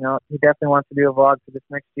 He definitely wants to do a vlog for this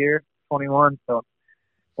next year, 21. So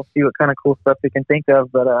we'll see what kind of cool stuff we can think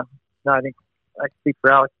of. But no, I think I speak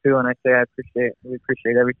for Alex too, and I say we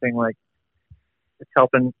appreciate everything. Like it's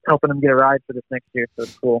helping him get a ride for this next year. So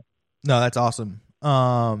it's cool. No, that's awesome.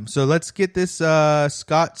 So let's get this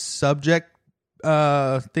Scott subject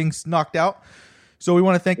things knocked out. So we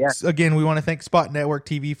want to thank Spot Network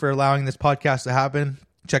TV for allowing this podcast to happen.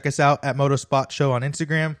 Check us out at Motospot Show on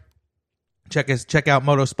Instagram. Check out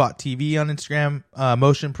Motospot TV on Instagram,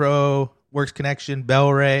 Motion Pro, Works Connection,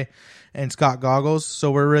 Bellray, and Scott Goggles.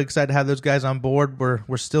 So we're really excited to have those guys on board.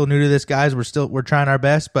 We're still new to this, guys. We're trying our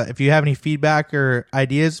best, but if you have any feedback or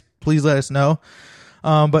ideas, please let us know.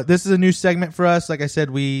 But this is a new segment for us. Like I said,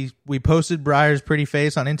 we posted Briar's pretty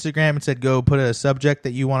face on Instagram and said, go put a subject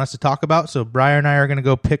that you want us to talk about. So Briar and I are going to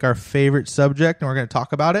go pick our favorite subject and we're going to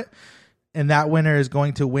talk about it. And that winner is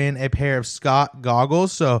going to win a pair of Scott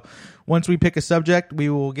goggles. So once we pick a subject, we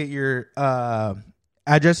will get your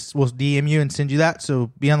address. We'll DM you and send you that. So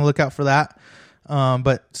be on the lookout for that.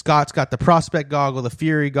 But Scott's got the Prospect goggle, the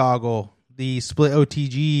Fury goggle, the Split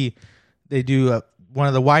OTG. They do one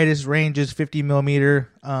of the widest ranges, 50 millimeter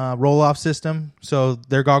roll-off system. So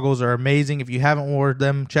their goggles are amazing. If you haven't ordered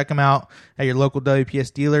them, check them out at your local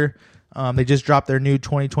WPS dealer. They just dropped their new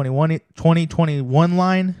 2021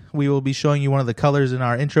 line. We will be showing you one of the colors in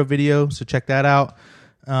our intro video, so check that out.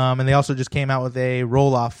 And they also just came out with a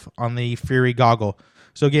roll-off on the Fury goggle.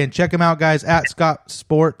 So again, check them out, guys, at Scott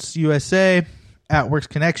Sports USA, at Works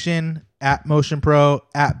Connection, at Motion Pro,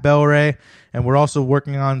 at Bellray. And we're also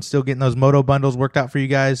working on still getting those moto bundles worked out for you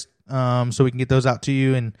guys, so we can get those out to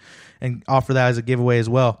you and offer that as a giveaway as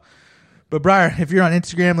well. But Briar, if you're on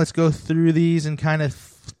Instagram, let's go through these and kind of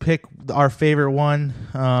pick our favorite one.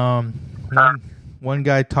 One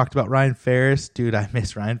guy talked about Ryan Ferris. Dude, I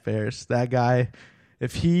miss Ryan Ferris. That guy,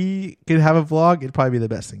 if he could have a vlog, it'd probably be the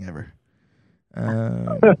best thing ever.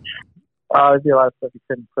 There's a lot of stuff you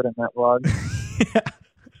couldn't put in that vlog. Yeah.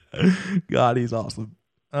 God, he's awesome.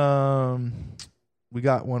 We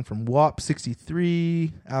got one from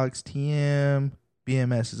WAP63, Alex TM,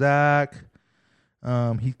 BMS Zach.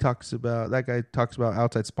 That guy talks about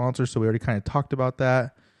outside sponsors, so we already kind of talked about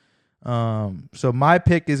that. So my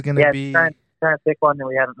pick is going to be trying to pick one that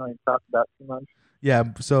we haven't really talked about too much. Yeah,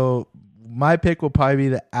 so my pick will probably be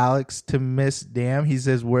the Alex to Miss Dam. He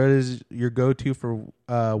says, where is your go-to for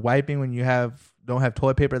wiping when you don't have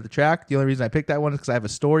toilet paper at the track? The only reason I picked that one is because I have a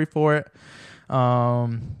story for it.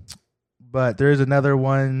 But there's another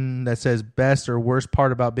one that says best or worst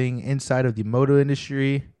part about being inside of the moto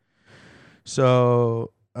industry.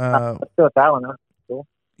 So let's go with that one. That's cool.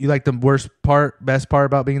 You like the best part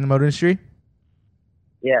about being in the moto industry?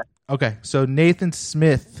 Yeah. Okay, so Nathan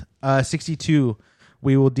Smith, 62.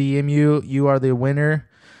 We will DM you. You are the winner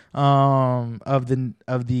of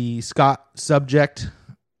the Scott subject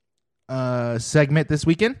segment this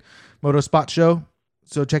weekend, Moto Spot Show.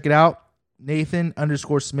 So check it out.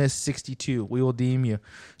 Nathan_Smith 62. We will DM you.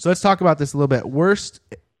 So let's talk about this a little bit.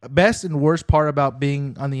 Best and worst part about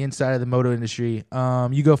being on the inside of the moto industry.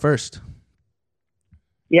 You go first.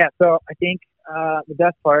 Yeah, so I think the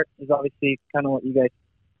best part is obviously kind of what you guys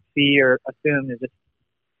see or assume is just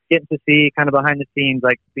getting to see kind of behind the scenes,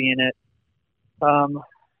 like seeing it,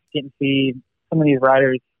 getting to see some of these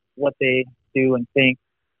riders, what they do and think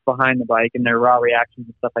behind the bike and their raw reactions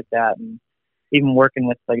and stuff like that. And even working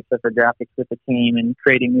with, like I said, for graphics with the team and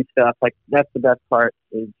creating new stuff, like that's the best part,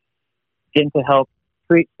 is getting to help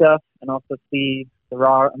create stuff and also see the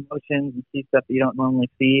raw emotions and see stuff that you don't normally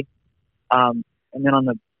see. And then on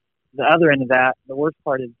the other end of that, the worst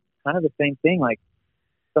part is kind of the same thing. Like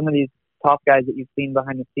some of these top guys that you've seen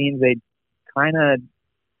behind the scenes, they kind of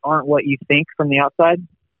aren't what you think from the outside.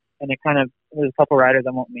 And there's a couple riders,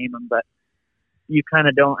 I won't name them, but you kind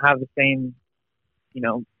of don't have the same,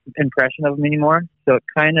 impression of them anymore. So it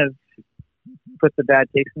kind of puts a bad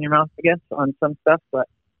taste in your mouth, I guess, on some stuff. But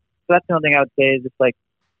so that's the only thing I would say is just like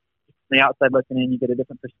from the outside looking in, you get a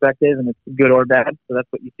different perspective, and it's good or bad. So that's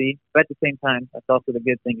what you see. But at the same time, that's also the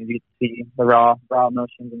good thing, is you get to see the raw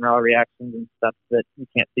emotions and raw reactions and stuff that you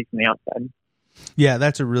can't see from the outside. Yeah,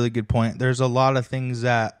 that's a really good point. There's a lot of things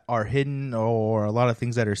that are hidden or a lot of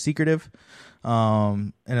things that are secretive.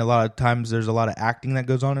 And a lot of times there's a lot of acting that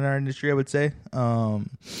goes on in our industry, I would say.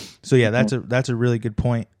 So yeah, that's a really good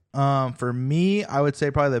point. For me, I would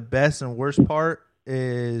say probably the best and worst part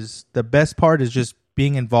is just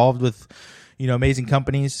being involved with, amazing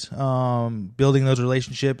companies, building those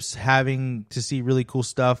relationships, having to see really cool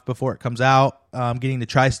stuff before it comes out, getting to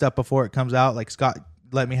try stuff before it comes out. Like Scott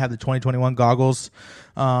let me have the 2021 goggles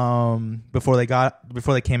before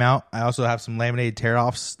they came out. I also have some laminated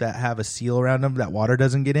tear-offs that have a seal around them that water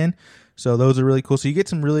doesn't get in. So those are really cool. So you get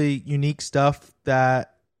some really unique stuff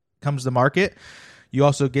that comes to market. You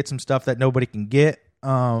also get some stuff that nobody can get.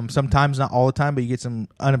 Sometimes, not all the time, but you get some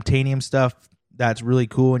unobtainium stuff that's really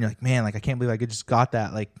cool. And you're like, man, like I can't believe I just got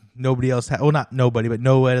that. Like nobody else not nobody, but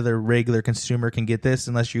no other regular consumer can get this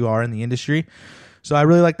unless you are in the industry. So I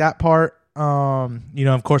really like that part.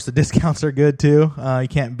 Of course the discounts are good too. You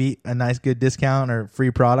can't beat a nice, good discount or free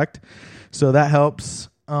product. So that helps.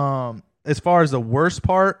 As far as the worst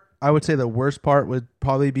part, I would say the worst part would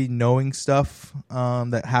probably be knowing stuff,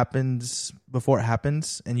 that happens before it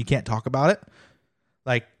happens and you can't talk about it.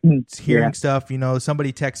 Like hearing stuff,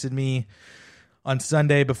 somebody texted me on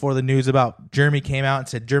Sunday before the news about Jeremy came out and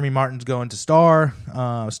said Jeremy Martin's going to Star.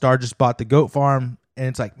 Star just bought the goat farm, and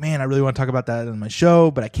it's like, man, I really want to talk about that on my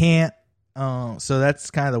show, but I can't. So that's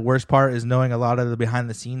kind of the worst part, is knowing a lot of the behind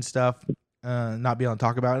the scenes stuff, not being able to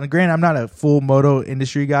talk about it. And granted, I'm not a full moto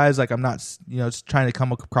industry guys. Like, I'm not, just trying to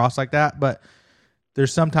come across like that, but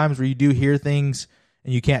there's some times where you do hear things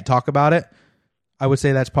and you can't talk about it. I would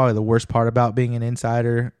say that's probably the worst part about being an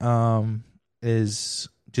insider, is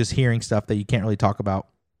just hearing stuff that you can't really talk about.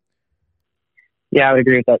 Yeah, I would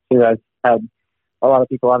agree with that too. I've had a lot of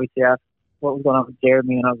people obviously ask what was going on with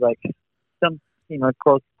Jeremy, and I was like, some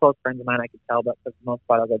close friends of mine I could tell, but for the most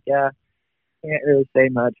part I was like, yeah, can't really say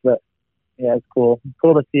much. But yeah, it's cool. It's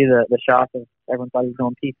cool to see the shock of everyone thought he was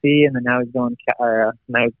going PC, and then now he's going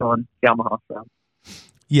Yamaha. So.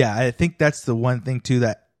 Yeah, I think that's the one thing too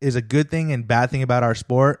that is a good thing and bad thing about our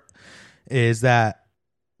sport, is that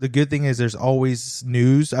the good thing is there's always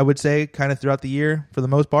news, I would say, kind of throughout the year for the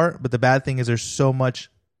most part. But the bad thing is there's so much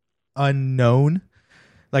unknown.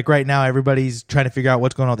 Like right now, everybody's trying to figure out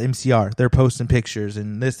what's going on with MCR. They're posting pictures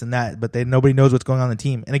and this and that, but nobody knows what's going on in the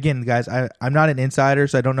team. And again, guys, I'm not an insider,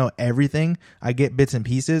 so I don't know everything. I get bits and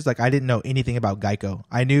pieces. Like, I didn't know anything about Geico.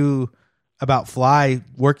 I knew about Fly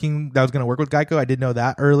working, that was going to work with Geico. I did know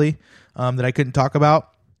that early, that I couldn't talk about.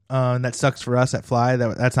 And that sucks for us at Fly.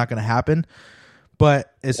 That's not going to happen.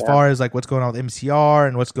 But as far as like what's going on with MCR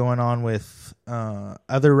and what's going on with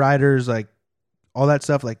other riders, like all that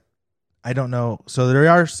stuff, like I don't know. So there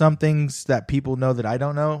are some things that people know that I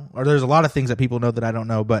don't know, or there's a lot of things that people know that I don't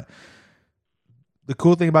know. But the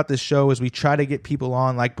cool thing about this show is we try to get people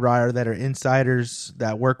on like Briar that are insiders,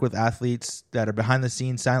 that work with athletes, that are behind the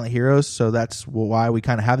scenes silent heroes. So that's why we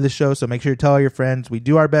kind of have this show. So make sure to tell all your friends. We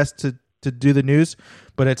do our best to do the news,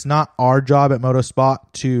 but it's not our job at Motospot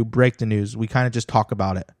to break the news. We kind of just talk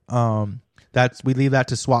about it. We leave that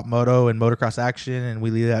to Swap Moto and Motocross Action, and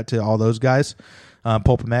we leave that to all those guys.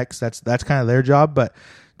 Pulpamex, that's kind of their job. But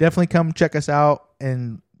definitely come check us out,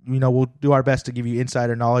 and we'll do our best to give you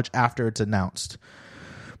insider knowledge after it's announced.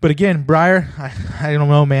 But again, Briar, I don't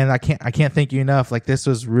know, man. I can't thank you enough. Like, this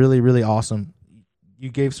was really, really awesome.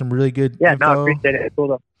 You gave some really good info. No, I appreciate it. It's cool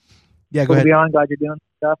go ahead. To be on. Glad you're doing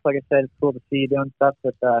stuff. Like I said, it's cool to see you doing stuff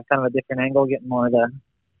with kind of a different angle, getting more of the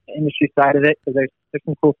industry side of it, because there's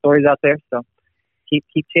some cool stories out there. So keep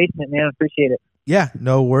chasing it, man. Appreciate it. Yeah,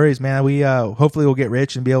 no worries, man. We hopefully we'll get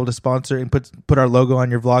rich and be able to sponsor and put our logo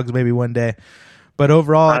on your vlogs maybe one day. But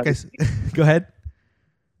overall, go ahead.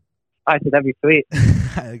 I said that'd be sweet.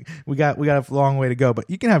 we got a long way to go, but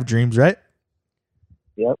you can have dreams, right?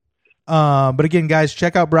 Yep. But again, guys,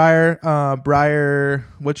 check out Briar. Briar,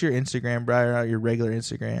 what's your Instagram, Briar? Your regular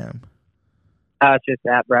Instagram? It's just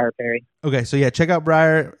at Briar Perry. Okay, so yeah, check out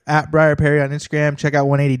Briar at Briar Perry on Instagram. Check out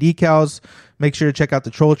 180 Decals. Make sure to check out the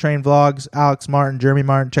Troll Train vlogs. Alex Martin, Jeremy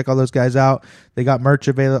Martin. Check all those guys out. They got merch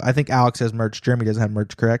available. I think Alex has merch. Jeremy doesn't have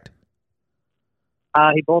merch, correct?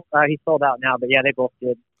 He sold out now, but yeah, they both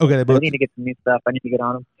did. Okay, they both. I need to get some new stuff. I need to get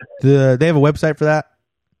on them. They have a website for that?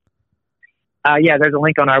 Yeah, there's a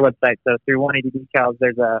link on our website. So through 180 Decals,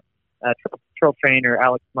 there's a Troll Train or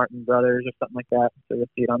Alex Martin Brothers or something like that. So you'll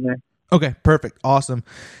see it on there. Okay, perfect. Awesome.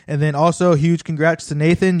 And then also huge congrats to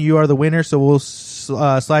Nathan. You are the winner. So we'll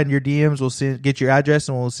slide in your DMs. We'll get your address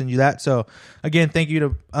and we'll send you that. So again, thank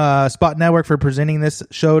you to Spot Network for presenting this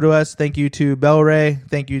show to us. Thank you to Bell Ray.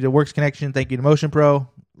 Thank you to Works Connection. Thank you to Motion Pro.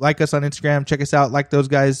 Like us on Instagram. Check us out. Like those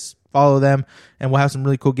guys. Follow them. And we'll have some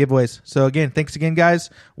really cool giveaways. So again, thanks again, guys.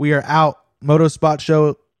 We are out. Moto Spot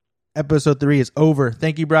Show episode 3 is over.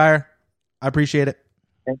 Thank you, Briar. I appreciate it.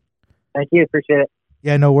 Thank you. Appreciate it.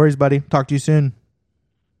 Yeah, no worries, buddy. Talk to you soon.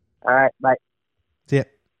 All right. Bye. See ya.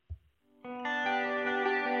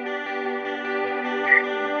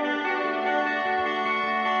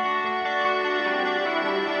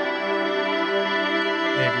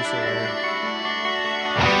 Every so